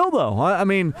still, though, I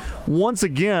mean, once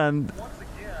again,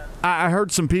 I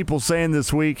heard some people saying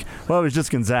this week, well, it was just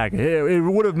Gonzaga. It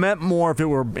would have meant more if it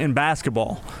were in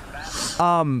basketball.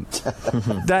 That's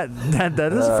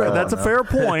a fair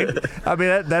point. I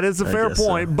mean, that is a fair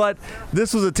point. So. But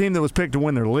this was a team that was picked to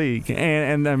win their league,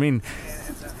 and I mean,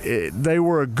 they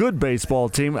were a good baseball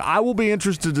team. I will be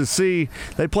interested to see.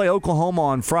 They play Oklahoma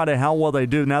on Friday, how well they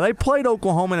do. Now, they played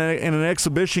Oklahoma in an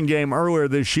exhibition game earlier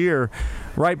this year,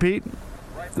 right, Pete?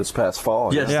 This past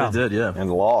fall. Yes, they did. Yeah,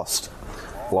 and lost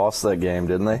that game,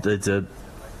 didn't they? They did.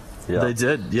 Yeah. They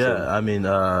did. Yeah. So, I mean,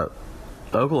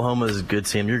 Oklahoma is a good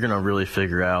team. You're going to really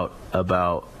figure out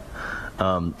about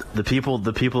the people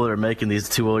that are making these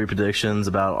too early predictions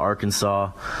about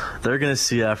Arkansas. They're going to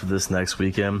see after this next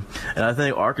weekend, and I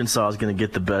think Arkansas is going to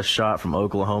get the best shot from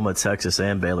Oklahoma, Texas,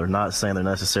 and Baylor. Not saying they're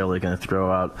necessarily going to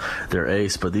throw out their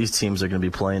ace, but these teams are going to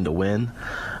be playing to win.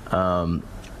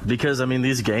 Because, I mean,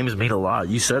 these games mean a lot.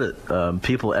 You said it.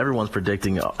 Everyone's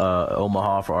predicting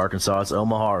Omaha for Arkansas. It's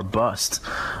Omaha or bust.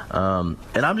 And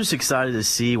I'm just excited to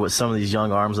see what some of these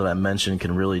young arms that I mentioned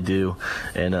can really do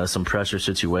in some pressure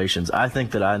situations. I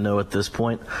think that I know at this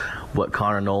point what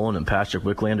Connor Nolan and Patrick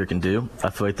Wicklander can do. I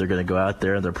feel like they're going to go out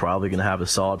there and they're probably going to have a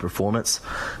solid performance.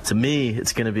 To me,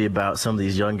 it's going to be about some of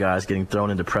these young guys getting thrown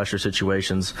into pressure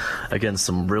situations against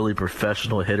some really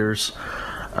professional hitters.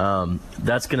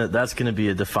 That's gonna be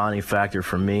a defining factor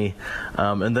for me.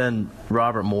 And then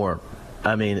Robert Moore,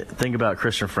 I mean, think about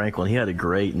Christian Franklin. He had a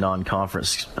great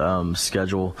non-conference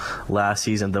schedule last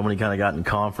season. Then when he kind of got in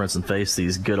conference and faced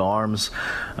these good arms,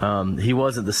 he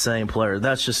wasn't the same player.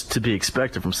 That's just to be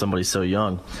expected from somebody so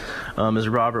young. Is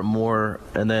Robert Moore,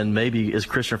 and then maybe is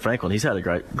Christian Franklin. He's had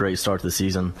a great start to the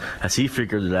season. Has he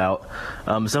figured it out?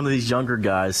 Some of these younger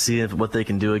guys, seeing what they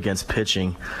can do against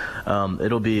pitching,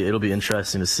 it'll be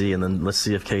interesting to see. And then let's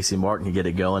see if Casey Martin can get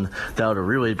it going. That would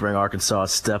really bring Arkansas a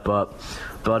step up.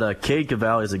 But Cade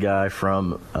Cavalli is a guy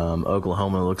from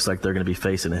Oklahoma. It looks like they're going to be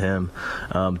facing him.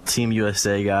 Team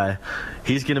USA guy.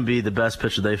 He's going to be the best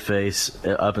pitcher they face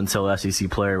up until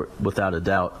SEC player, without a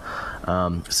doubt.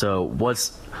 So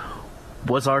what's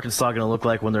Arkansas going to look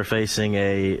like when they're facing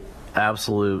a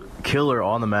absolute killer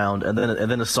on the mound and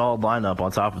then a solid lineup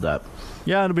on top of that?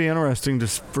 Yeah, it'll be interesting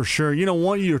just for sure. You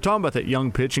were talking about that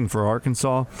young pitching for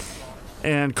Arkansas.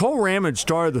 And Cole Ramage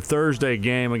started the Thursday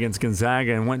game against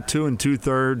Gonzaga and went 2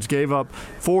 2/3, gave up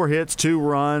 4 hits, 2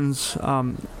 runs.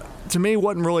 To me, it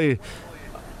wasn't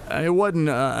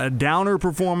a downer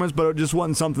performance, but it just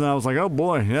wasn't something that I was like, oh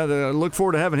boy, yeah, I look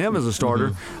forward to having him as a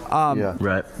starter.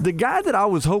 Right. The guy that I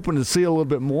was hoping to see a little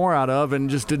bit more out of and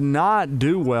just did not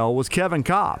do well was Kevin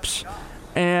Kopps.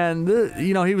 And,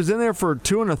 he was in there for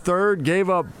 2 1/3,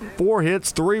 gave up 4 hits,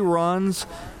 3 runs.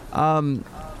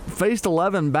 Faced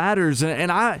 11 batters,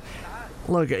 and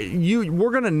we're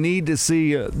going to need to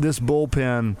see this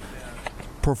bullpen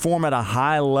perform at a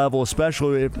high level,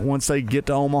 especially once they get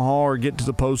to Omaha or get to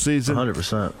the postseason.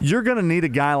 100%. You're going to need a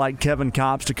guy like Kevin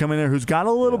Kopps to come in there who's got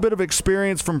a little bit of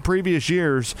experience from previous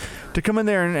years to come in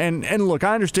there and look,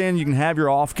 I understand you can have your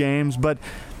off games, but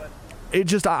it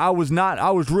just I was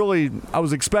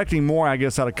expecting more, I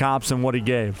guess, out of Kopps than what he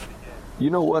gave.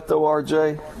 You know what, though,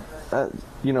 RJ?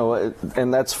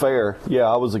 And that's fair. Yeah,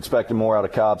 I was expecting more out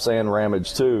of Kopps and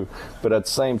Ramage too. But at the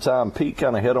same time, Pete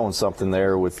kind of hit on something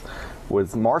there with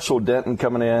Marshall Denton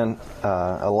coming in.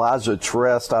 Elijah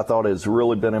Trest, I thought, has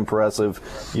really been impressive.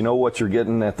 You know what you're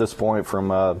getting at this point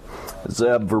from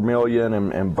Zeb Vermillion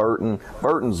and Burton.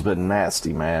 Burton's been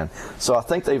nasty, man. So I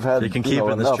think they've had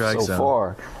enough so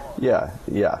far. Yeah.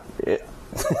 Yeah,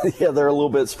 they're a little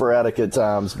bit sporadic at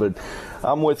times, but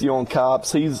I'm with you on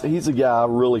Kopps. He's a guy I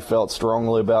really felt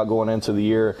strongly about going into the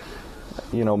year.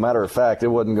 Matter of fact, it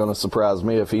wasn't going to surprise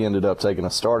me if he ended up taking a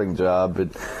starting job, but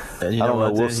I don't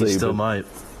know. We'll see. He still might.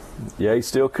 Yeah, he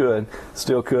still could.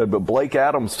 But Blake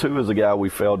Adams, too, is a guy we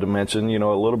failed to mention.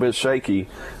 A little bit shaky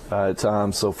at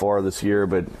times so far this year,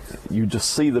 but you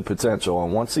just see the potential.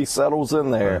 And once he settles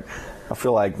in there, I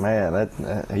feel like, man,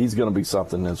 he's going to be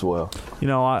something as well.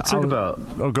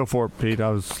 Go for it, Pete. I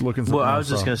was looking. Well, I was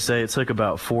just going to say it took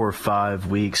about 4 or 5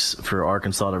 weeks for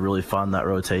Arkansas to really find that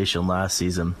rotation last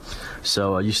season.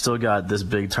 So you still got this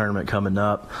big tournament coming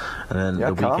up, and then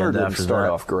the weekend Connor didn't after start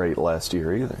that. Off great last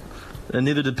year either. And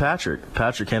neither did Patrick.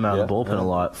 Patrick came out of the bullpen a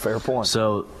lot. Fair point.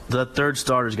 So the third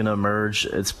starter is going to emerge.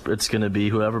 It's going to be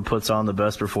whoever puts on the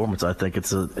best performance. I think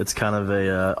it's kind of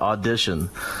a audition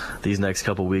these next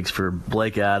couple weeks for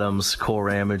Blake Adams, Cole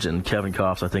Ramage, and Kevin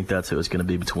Kopps. I think that's who it's going to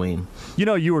be between.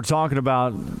 You were talking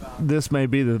about this may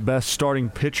be the best starting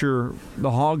pitcher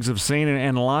the Hogs have seen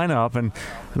in lineup, and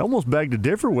I'd almost beg to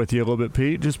differ with you a little bit,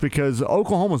 Pete, just because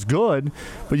Oklahoma's good,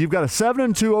 but you've got a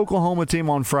 7-2 Oklahoma team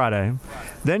on Friday.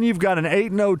 Then you've got an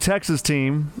 8-0 Texas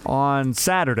team on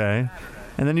Saturday.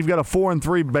 And then you've got a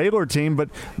 4-3 Baylor team. But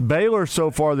Baylor so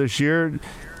far this year,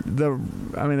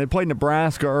 they played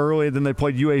Nebraska early, then they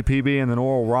played UAPB and then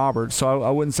Oral Roberts. So I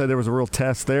wouldn't say there was a real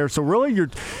test there. So really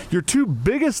your 2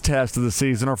 biggest tests of the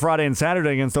season are Friday and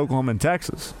Saturday against Oklahoma and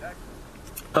Texas.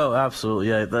 Oh, absolutely,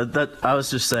 yeah. That I was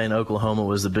just saying Oklahoma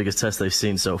was the biggest test they've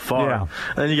seen so far. Yeah.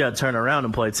 And then you got to turn around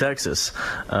and play Texas.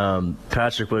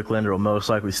 Patrick Wicklander will most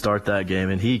likely start that game,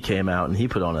 and he came out and he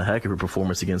put on a heck of a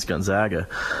performance against Gonzaga.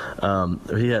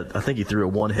 I think he threw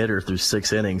a 1-hitter through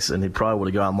 6 innings, and he probably would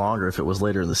have gone longer if it was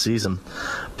later in the season.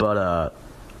 But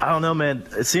I don't know, man.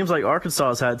 It seems like Arkansas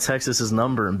has had Texas's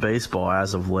number in baseball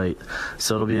as of late,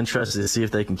 so it'll be interesting to see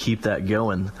if they can keep that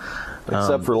going.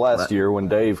 Except for last year when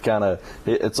Dave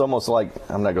it's almost like,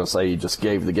 I'm not going to say he just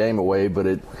gave the game away, but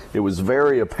it was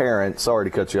very apparent. Sorry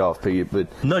to cut you off, Pete, but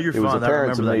no, you're it was fine.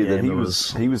 apparent to me that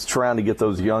he was trying to get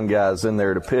those young guys in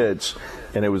there to pitch,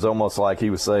 and it was almost like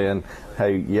he was saying,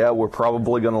 hey, yeah, we're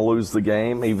probably going to lose the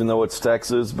game, even though it's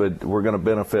Texas, but we're going to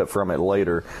benefit from it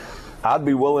later. I'd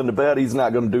be willing to bet he's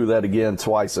not going to do that again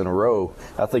twice in a row.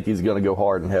 I think he's going to go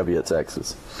hard and heavy at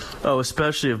Texas. Oh,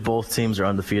 especially if both teams are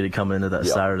undefeated coming into that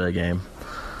Saturday game.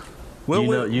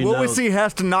 Will we see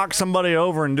has to knock somebody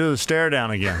over and do the stare down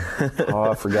again?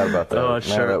 Oh, I forgot about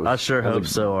that. I sure hope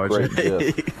so,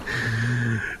 RJ.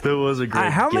 That was a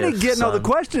great How many gift, No, the son.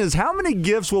 question is, how many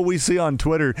gifts will we see on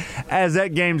Twitter as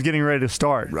that game's getting ready to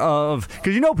start? Because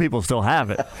people still have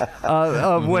it.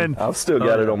 When I've still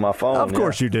got it on my phone. Of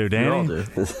course you do, We Danny. all do.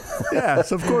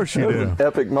 Yes, of course you It was do. an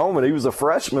epic moment. He was a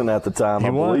freshman at the time, He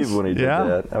I believe, was, when he did yeah.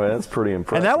 that. I mean, that's pretty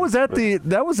impressive. And that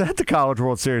was at the College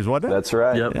World Series, wasn't it? That's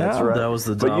right. Yep, That's yeah. right. That was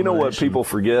the But you know what domination. people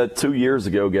forget? 2 years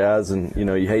ago, guys, and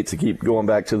you hate to keep going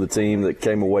back to the team that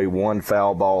came away one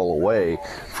foul ball away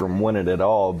from winning it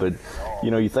all. But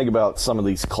you think about some of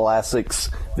these classics,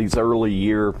 these early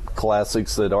year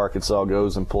classics that Arkansas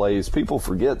goes and plays. People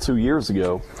forget 2 years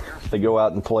ago, they go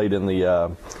out and played in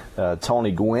the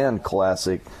Tony Gwynn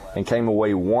Classic and came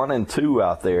away 1-2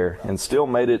 out there and still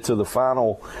made it to the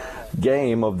final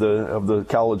game of the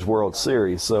College World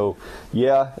Series. So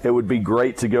yeah, it would be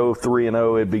great to go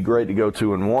 3-0. It'd be great to go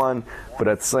 2-1. But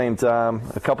at the same time,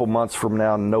 a couple months from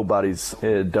now,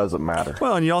 it doesn't matter.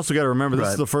 Well, and you also got to remember this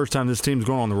Right. is the first time this team's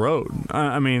going on the road.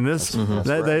 I mean,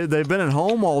 right. they've been at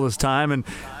home all this time, and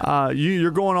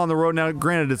you're going on the road now.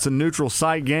 Granted, it's a neutral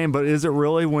site game, but is it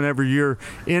really? Whenever you're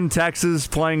in Texas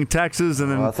playing Texas,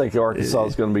 and then I think Arkansas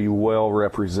is going to be well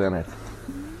represented.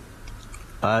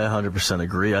 I 100%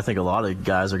 agree. I think a lot of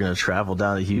guys are going to travel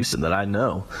down to Houston that I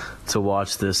know to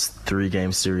watch this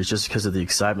 3-game series just because of the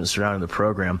excitement surrounding the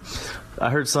program. I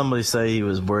heard somebody say he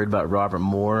was worried about Robert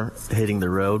Moore hitting the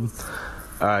road.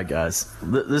 All right, guys.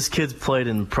 This kid's played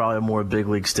in probably more big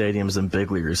league stadiums than big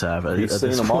leaguers have. He's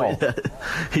seen them all.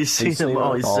 He's seen them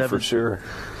all. He's for sure.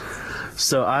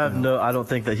 So I don't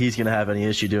think that he's going to have any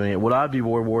issue doing it. What I'd be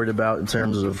more worried about in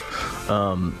terms of,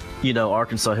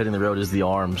 Arkansas hitting the road is the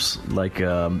arms, like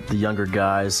the younger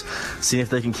guys, seeing if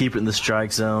they can keep it in the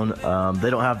strike zone. They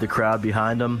don't have the crowd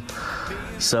behind them.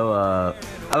 So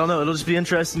I don't know. It'll just be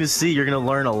interesting to see. You're going to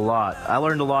learn a lot. I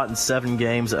learned a lot in 7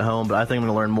 games at home, but I think I'm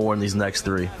going to learn more in these next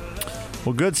 3.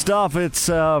 well, good stuff. It's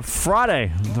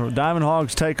Friday. The Diamond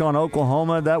Hogs take on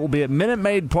Oklahoma. That will be at Minute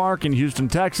Maid Park in Houston,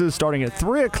 Texas, starting at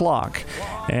 3 o'clock.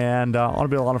 And ought to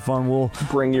be a lot of fun. We'll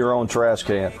Bring your own trash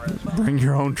can. bring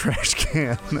your own trash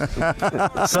can.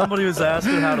 Somebody was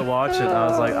asking how to watch it. I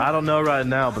was like, I don't know right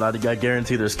now, but I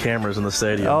guarantee there's cameras in the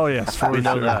stadium. Oh, yes, for We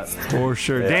know sure. that. For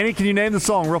sure. Yeah. Danny, can you name the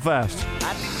song real fast?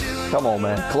 Come on,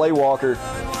 man. Clay Walker,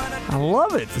 I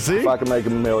love it. See? if I can make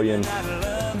 $1 million.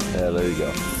 Yeah, there you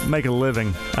go. Make a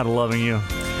living out of loving you.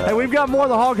 Hey, we've got more of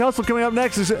the Hog Hustle coming up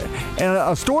next. And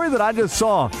a story that I just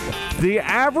saw, the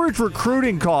average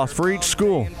recruiting cost for each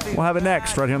school. We'll have it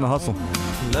next right here on the Hustle.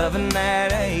 Loving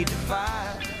that 8 to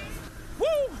 5. Woo!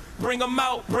 Bring them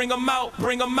out, bring them out,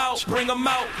 bring them out, bring them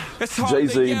out. It's hard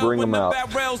Jay-Z, to yell bring when 'em the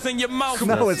out. barrel's in your mouth.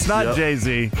 No, it's not Yep.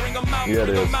 Jay-Z. Bring 'em out, Yeah, it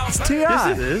bring 'em is. out. It's Yes,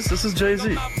 T.I. it is. This is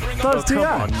Jay-Z. Thought it's Come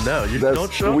T.I. on, no. You That's-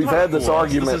 don't show we've had this for us.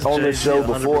 argument is on this Jay-Z show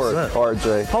before, 100%.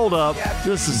 RJ. Hold up.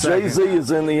 Just a second. Jay-Z is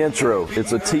in the intro.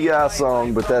 It's a T.I.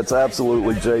 song, but that's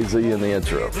absolutely Jay-Z in the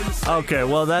intro. Okay,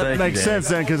 well, that Thank makes you, sense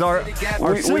then, because our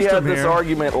We system had this here,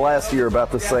 argument last year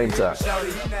about the same time.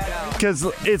 because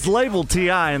it's labeled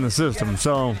T.I. in the system,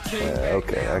 so, Yeah,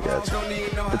 okay, I got you.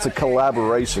 It's a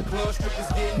collaboration.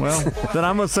 well, then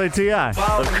I'm going to say T.I. A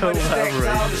collaboration.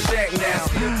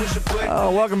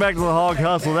 Welcome back to the Hog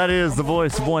Hustle. That is the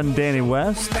voice of one Danny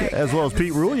West, as well as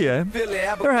Pete Roulier.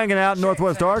 They're hanging out in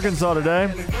Northwest Arkansas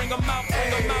today.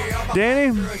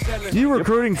 Danny, you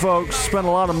recruiting folks spend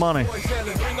a lot of money.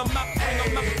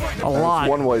 A lot.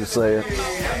 One way to say it.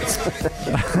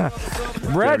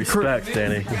 Brad Respect,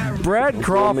 Danny. Brad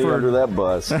Throw me under Crawford, that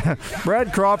bus.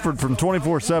 Brad Crawford from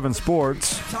 24/7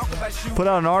 Sports put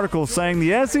out an article saying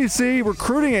the SEC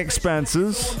recruiting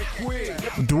expenses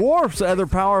dwarfs other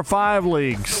Power 5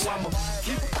 leagues.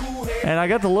 And I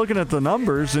got to looking at the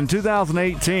numbers in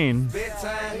 2018.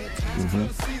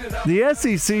 The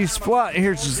SEC spot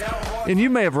here's, and you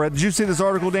may have read. Did you see this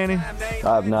article, Danny?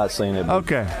 I've not seen it. But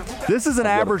Okay, this is an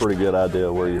I've got a average pretty good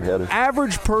idea where you're headed.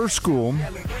 average per school.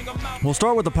 We'll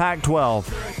start with the Pac-12.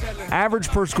 Average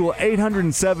per school,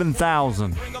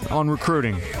 807,000 on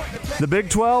recruiting. The Big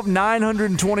 12,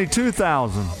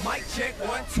 922,000.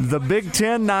 The Big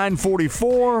 10,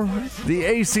 944. The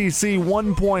ACC,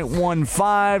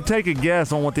 1.15. Take a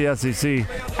guess on what the SEC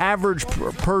average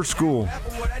per school.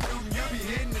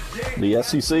 The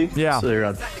SEC? Yeah. So you're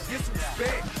on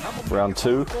Round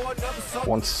 2?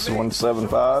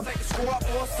 175?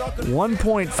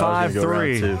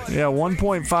 1.53. Yeah,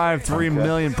 1.53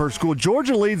 million per school.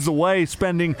 Georgia leads the way,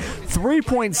 spending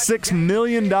 $3.6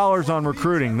 million on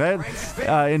recruiting. That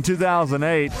in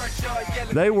 2008.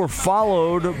 They were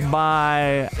followed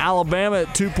by Alabama at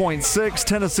 2.6,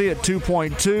 Tennessee at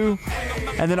 2.2,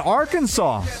 and then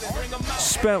Arkansas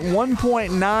spent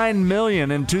 1.9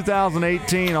 million in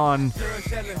 2018 on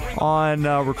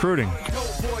recruiting.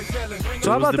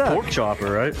 So how about the that? pork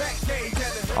chopper, right?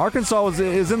 Arkansas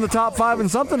is in the top 5 and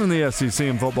something in the SEC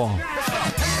in football.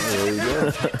 There you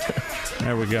go.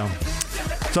 There we go.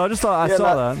 So I just thought I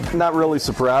saw that. Not really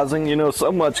surprising.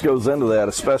 So much goes into that,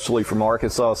 especially from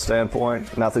Arkansas'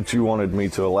 standpoint. Not that you wanted me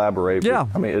to elaborate. Yeah.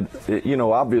 But, I mean,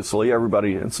 obviously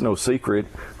everybody, it's no secret,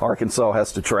 Arkansas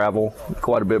has to travel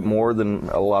quite a bit more than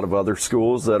a lot of other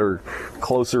schools that are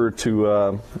closer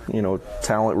to,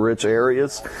 talent-rich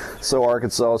areas. So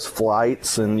Arkansas's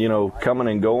flights and, coming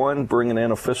and going, bringing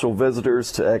in official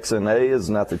visitors to XNA is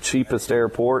not the cheapest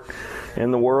airport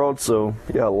in the world. So,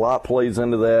 yeah, a lot plays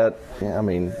into that. Yeah, I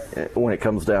mean, when it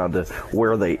comes down to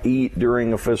where they eat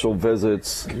during official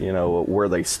visits, where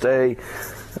they stay,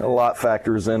 a lot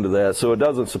factors into that. So it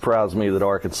doesn't surprise me that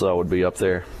Arkansas would be up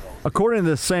there. According to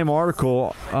this same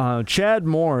article, Chad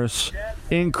Morris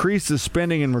increased his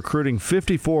spending in recruiting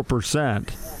 54%.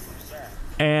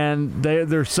 And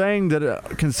they're saying that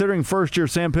considering first-year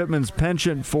Sam Pittman's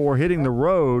penchant for hitting the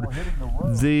road,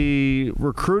 the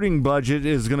recruiting budget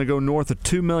is going to go north of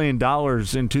 $2 million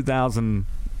in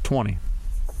 2020.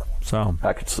 So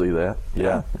I could see that.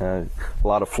 Yeah, a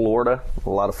lot of Florida, a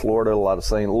lot of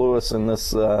St. Louis in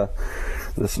this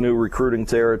new recruiting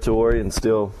territory, and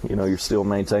still, you're still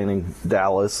maintaining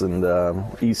Dallas and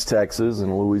East Texas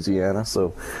and Louisiana.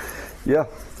 So, yeah.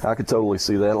 I could totally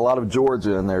see that. A lot of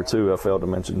Georgia in there, too. I failed to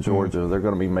mention Georgia. Mm-hmm. They're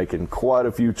going to be making quite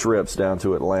a few trips down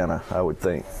to Atlanta, I would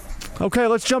think. Okay,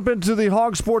 let's jump into the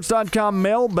hogsports.com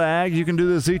mailbag. You can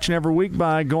do this each and every week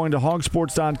by going to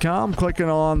hogsports.com, clicking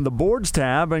on the boards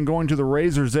tab, and going to the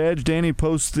Razor's Edge. Danny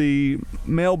posts the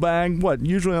mailbag,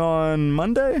 usually on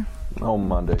Monday? On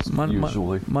Mondays,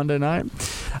 usually. Monday night.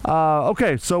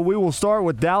 Okay, so we will start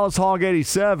with Dallas Hawg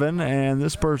 87, and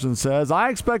this person says, I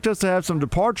expect us to have some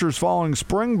departures following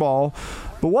spring ball,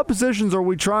 but what positions are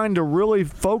we trying to really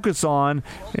focus on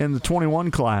in the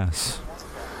 21 class?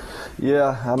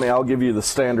 Yeah, I mean, I'll give you the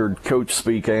standard coach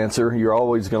speak answer. You're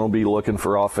always going to be looking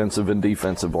for offensive and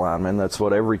defensive linemen. That's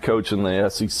what every coach in the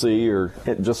SEC or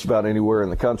just about anywhere in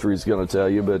the country is going to tell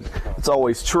you, but it's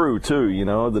always true, too.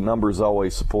 The numbers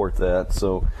always support that.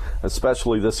 So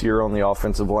especially this year on the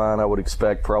offensive line, I would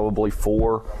expect probably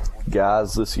 4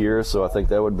 guys this year, so I think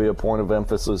that would be a point of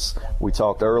emphasis. We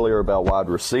talked earlier about wide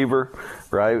receiver,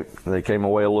 right? They came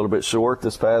away a little bit short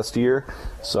this past year,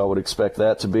 so I would expect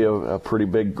that to be a pretty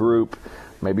big group.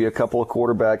 Maybe a couple of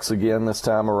quarterbacks again this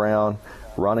time around.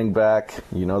 Running back,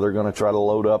 they're going to try to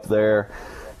load up there.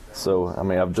 So, I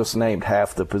mean, I've just named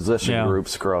half the position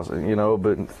groups across,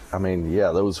 but, I mean,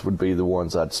 yeah, those would be the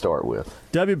ones I'd start with.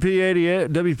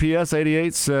 WPS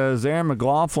 88 says Aaron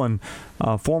McLaughlin,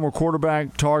 former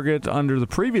quarterback target under the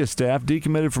previous staff,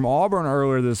 decommitted from Auburn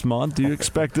earlier this month. Do you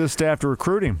expect this staff to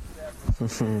recruit him?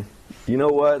 You know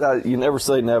what? You never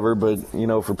say never, but,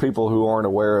 for people who aren't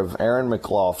aware of Aaron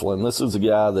McLaughlin, this is a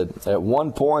guy that at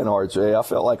one point, RJ, I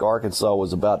felt like Arkansas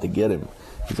was about to get him.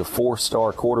 He's a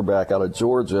 4-star quarterback out of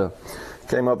Georgia.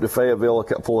 Came up to Fayetteville a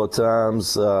couple of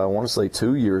times, I want to say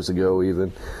 2 years ago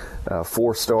even.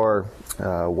 4-star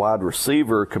wide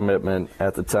receiver commitment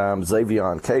at the time.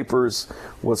 Xavion Capers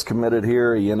was committed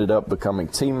here. He ended up becoming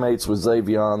teammates with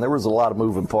Xavion. There was a lot of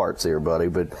moving parts here, buddy,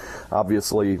 but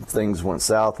obviously things went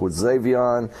south with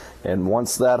Xavion, and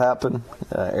once that happened,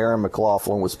 Aaron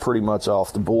McLaughlin was pretty much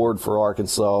off the board for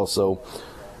Arkansas. So,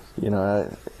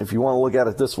 if you want to look at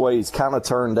it this way, he's kind of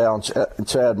turned down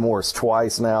Chad Morris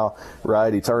twice now,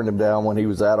 right? He turned him down when he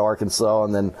was at Arkansas,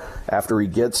 and then after he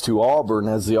gets to Auburn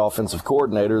as the offensive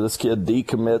coordinator, this kid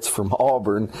decommits from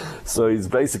Auburn. So he's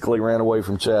basically ran away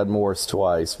from Chad Morris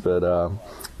twice. But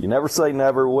you never say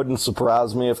never. Wouldn't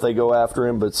surprise me if they go after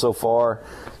him, but so far,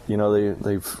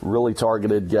 they've really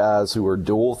targeted guys who are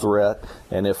dual threat,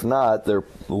 and if not, they're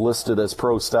listed as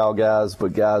pro-style guys,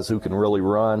 but guys who can really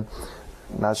run.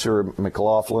 Not sure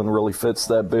McLaughlin really fits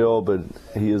that bill, but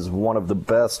he is one of the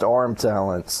best arm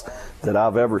talents that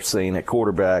I've ever seen at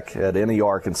quarterback at any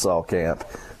Arkansas camp.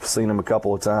 I've seen him a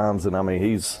couple of times, and I mean,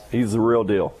 he's the real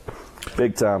deal.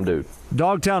 Big time dude.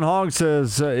 Dogtown Hog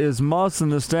says, is Muss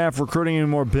and the staff recruiting any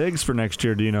more bigs for next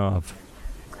year, do you know of?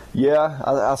 Yeah,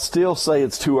 I still say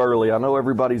it's too early. I know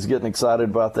everybody's getting excited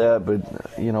about that, but,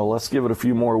 let's give it a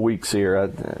few more weeks here.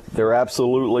 They're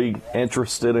absolutely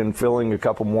interested in filling a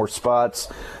couple more spots,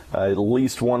 at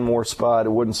least one more spot.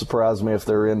 It wouldn't surprise me if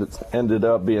there ended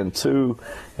up being 2,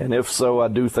 and if so, I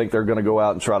do think they're going to go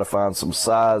out and try to find some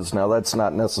size. Now, that's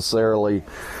not necessarily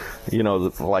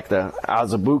like the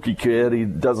Azubuike kid. He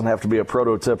doesn't have to be a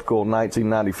prototypical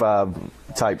 1995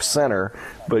 type center,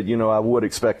 but I would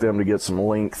expect them to get some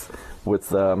length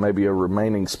with maybe a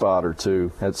remaining spot or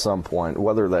two at some point,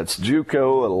 whether that's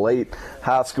JUCO, a late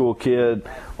high school kid,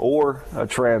 or a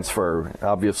transfer.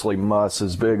 Obviously, Muss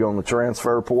is big on the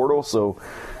transfer portal, so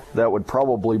that would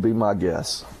probably be my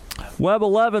guess. Web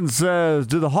 11 says,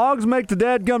 do the Hogs make the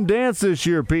dadgum dance this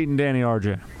year, Pete and Danny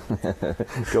RJ?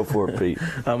 Go for it, Pete.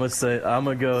 I'm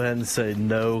gonna go ahead and say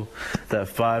no. That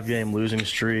 5-game losing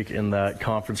streak and that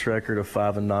conference record of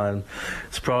 5-9,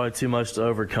 it's probably too much to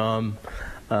overcome.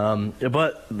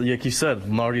 But like you said,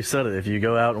 Marty said it. If you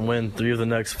go out and win 3 of the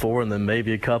next 4, and then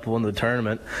maybe a couple in the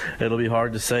tournament, it'll be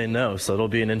hard to say no. So it'll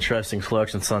be an interesting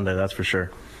selection Sunday, that's for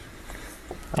sure.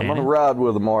 I'm going to ride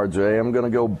with them, RJ. I'm going to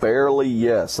go barely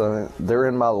yes. They're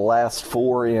in my last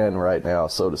 4 in right now,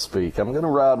 so to speak. I'm going to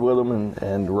ride with them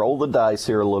and roll the dice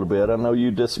here a little bit. I know you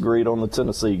disagreed on the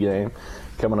Tennessee game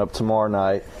coming up tomorrow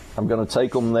night. I'm going to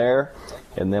take them there,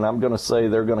 and then I'm going to say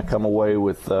they're going to come away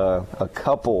with a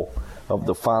couple of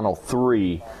the final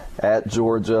 3 at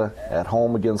Georgia, at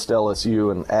home against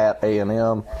LSU, and at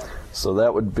A&M. So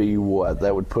that would be what?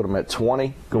 That would put them at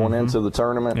 20 going into the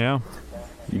tournament. Yeah.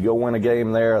 You go win a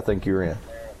game there, I think you're in.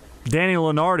 Danny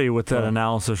Lenardi with that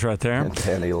analysis right there.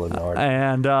 Danny Lenardi.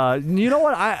 And you know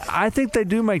what? I think they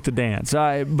do make the dance,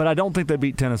 but I don't think they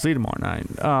beat Tennessee tomorrow night.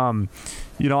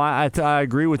 I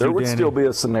agree with you, Danny. There would still be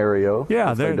a scenario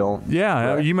if they don't.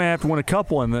 Yeah, right. You may have to win a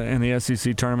couple in the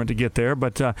SEC tournament to get there.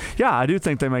 But, I do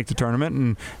think they make the tournament.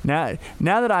 And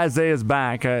now that Isaiah's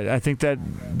back, I think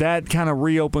that kind of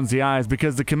reopens the eyes,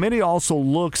 because the committee also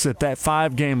looks at that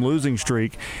 5-game losing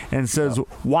streak and says,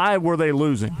 why were they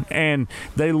losing? And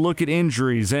they look at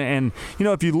injuries. And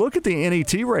if you look at the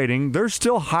NET rating, they're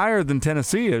still higher than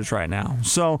Tennessee is right now.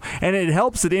 So, and it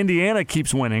helps that Indiana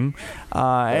keeps winning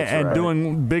and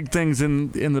doing big things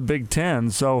in the Big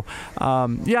Ten. So,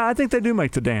 I think they do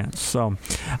make the dance. So,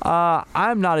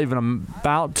 I'm not even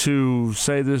about to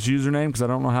say this username because I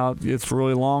don't know how it's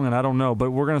really long and I don't know.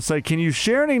 But we're going to say, can you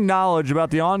share any knowledge about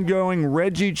the ongoing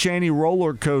Reggie Chaney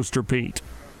roller coaster, Pete?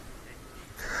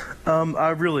 I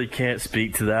really can't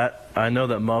speak to that. I know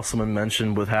that Musselman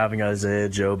mentioned with having Isaiah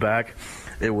Joe back,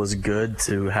 it was good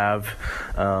to have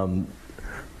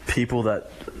people that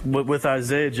with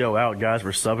Isaiah Joe out, guys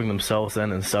were subbing themselves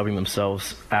in and subbing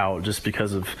themselves out just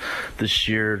because of the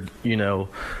sheer,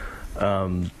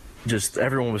 just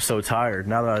everyone was so tired.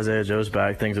 Now that Isaiah Joe's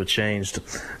back, things have changed.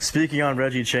 Speaking on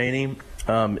Reggie Chaney,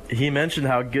 he mentioned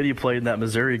how good he played in that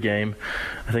Missouri game.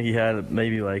 I think he had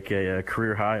maybe like a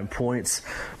career high in points,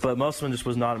 but Musselman just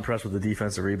was not impressed with the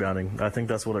defensive rebounding. I think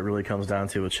that's what it really comes down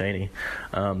to with Chaney.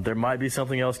 There might be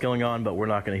something else going on, but we're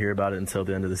not going to hear about it until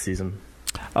the end of the season.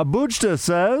 Abujta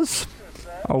says,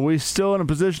 are we still in a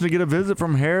position to get a visit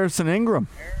from Harrison Ingram?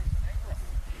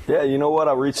 Yeah, you know what?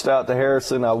 I reached out to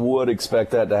Harrison. I would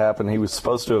expect that to happen. He was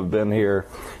supposed to have been here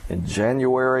in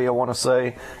January, I want to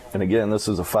say. And again, this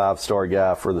is a 5-star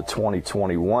guy for the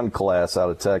 2021 class out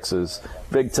of Texas.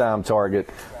 Big-time target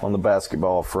on the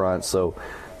basketball front. So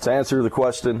to answer the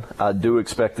question, I do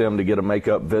expect them to get a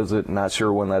makeup visit. Not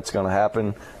sure when that's going to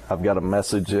happen. I've got a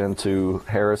message into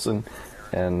Harrison,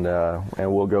 and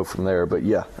we'll go from there. But,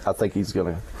 yeah, I think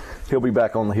he'll be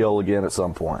back on the hill again at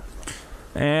some point.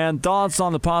 And thoughts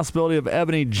on the possibility of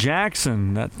Ebony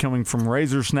Jackson, that coming from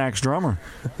Razor Snacks drummer?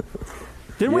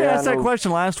 Didn't we ask that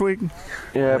question last week?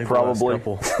 Yeah, probably.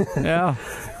 Yeah.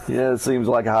 Yeah, it seems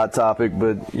like a hot topic.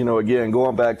 But, again,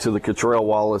 going back to the Catrell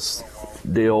Wallace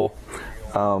deal,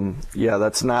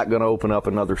 that's not going to open up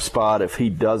another spot if he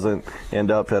doesn't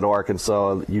end up at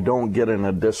Arkansas. You don't get an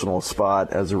additional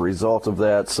spot as a result of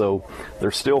that. So they're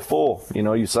still full.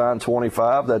 You sign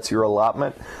 25, that's your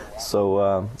allotment.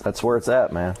 So that's where it's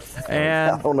at, man.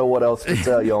 And I don't know what else to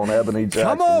tell you on Ebony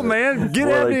Jackson. Come on, man. Get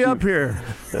Ebony up here.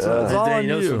 So it's all on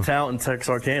you. Some talent in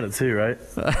Texarkana, too, right?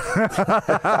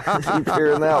 Keep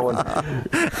hearing that one.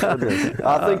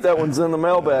 I think that one's in the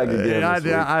mailbag again.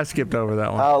 I skipped over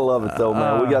that one. I love it, though,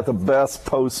 man. We got the best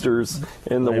posters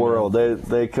in the world.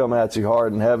 They come at you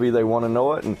hard and heavy. They want to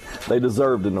know it, and they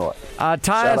deserve to know it.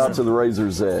 Shout out to the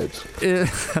Razor's Edge.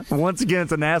 Once again,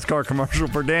 it's a NASCAR commercial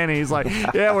for Danny. He's like,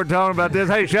 yeah, we're talking about this.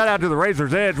 Hey, shout out to the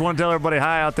Razor's Edge. Want to tell everybody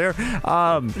hi out there.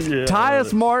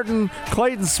 Tyus Martin,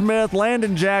 Clayton Smith,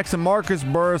 Landon Jackson, Marcus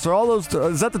Burris, are all those?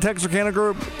 Is that the Texarkana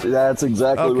group? That's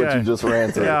exactly what you just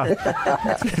ran through. Yeah.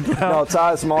 No,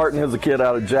 Tyus Martin is a kid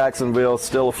out of Jacksonville.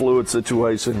 Still a fluid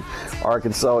situation.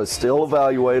 Arkansas is still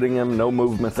evaluating him. No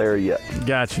movement there yet.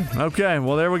 Gotcha. Okay,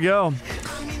 well, there we go.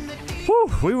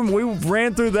 Whew, we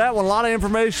ran through that one. A lot of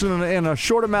information in a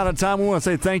short amount of time. We want to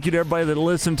say thank you to everybody that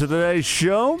listened to today's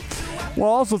show. We'll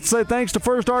also say thanks to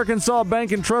First Arkansas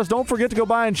Bank and Trust. Don't forget to go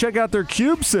by and check out their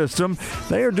Cube system.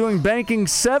 They are doing banking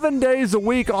 7 days a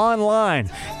week online.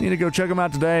 You need to go check them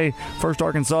out today. First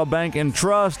Arkansas Bank and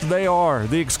Trust. They are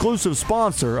the exclusive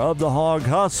sponsor of the Hawg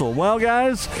Hustle. Well,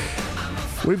 guys,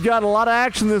 we've got a lot of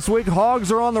action this week.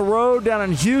 Hogs are on the road down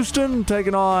in Houston,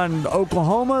 taking on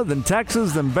Oklahoma, then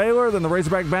Texas, then Baylor, then the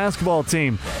Razorback basketball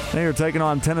team. They are taking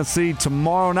on Tennessee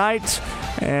tomorrow night.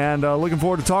 And looking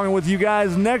forward to talking with you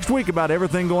guys next week about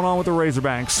everything going on with the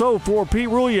Razorbacks. So for Pete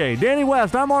Roulier, Danny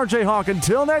West, I'm RJ Hawk.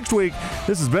 Until next week,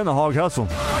 this has been the Hawg Hustle.